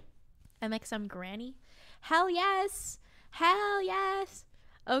 MXM granny. Hell yes. Hell yes.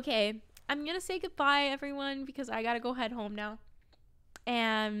 Okay. I'm going to say goodbye, everyone, because I got to go head home now.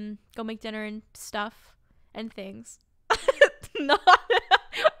 And go make dinner and stuff and things. Not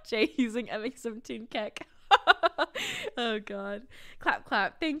Jay using mxmtoon keck. Oh god. Clap,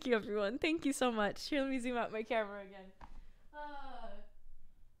 clap. Thank you, everyone. Thank you so much. Here, let me zoom out my camera again.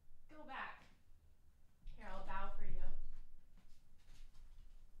 Go back. Here, I'll bow for you.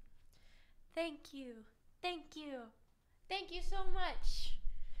 Thank you. Thank you. Thank you so much.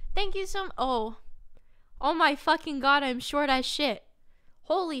 Thank you so Oh my fucking god, I'm short as shit.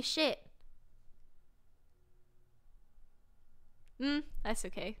 Holy shit. That's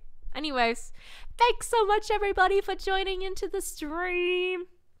okay. Anyways, thanks so much everybody for joining into the stream.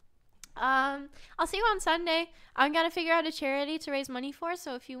 I'll see you on Sunday. I'm gonna figure out a charity to raise money for,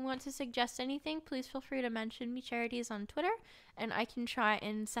 so if you want to suggest anything, please feel free to mention me charities on Twitter, and I can try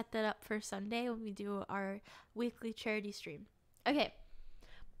and set that up for Sunday when we do our weekly charity stream. Okay.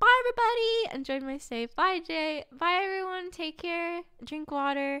 Bye everybody. Enjoy my stay. Bye Jay. Bye everyone. Take care. Drink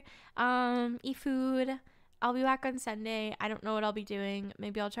water. Eat food. I'll be back on Sunday. I don't know what I'll be doing.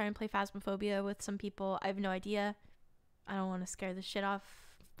 Maybe I'll try and play Phasmophobia with some people. I have no idea. I don't want to scare the shit off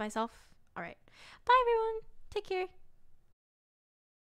myself. All right. Bye, everyone. Take care.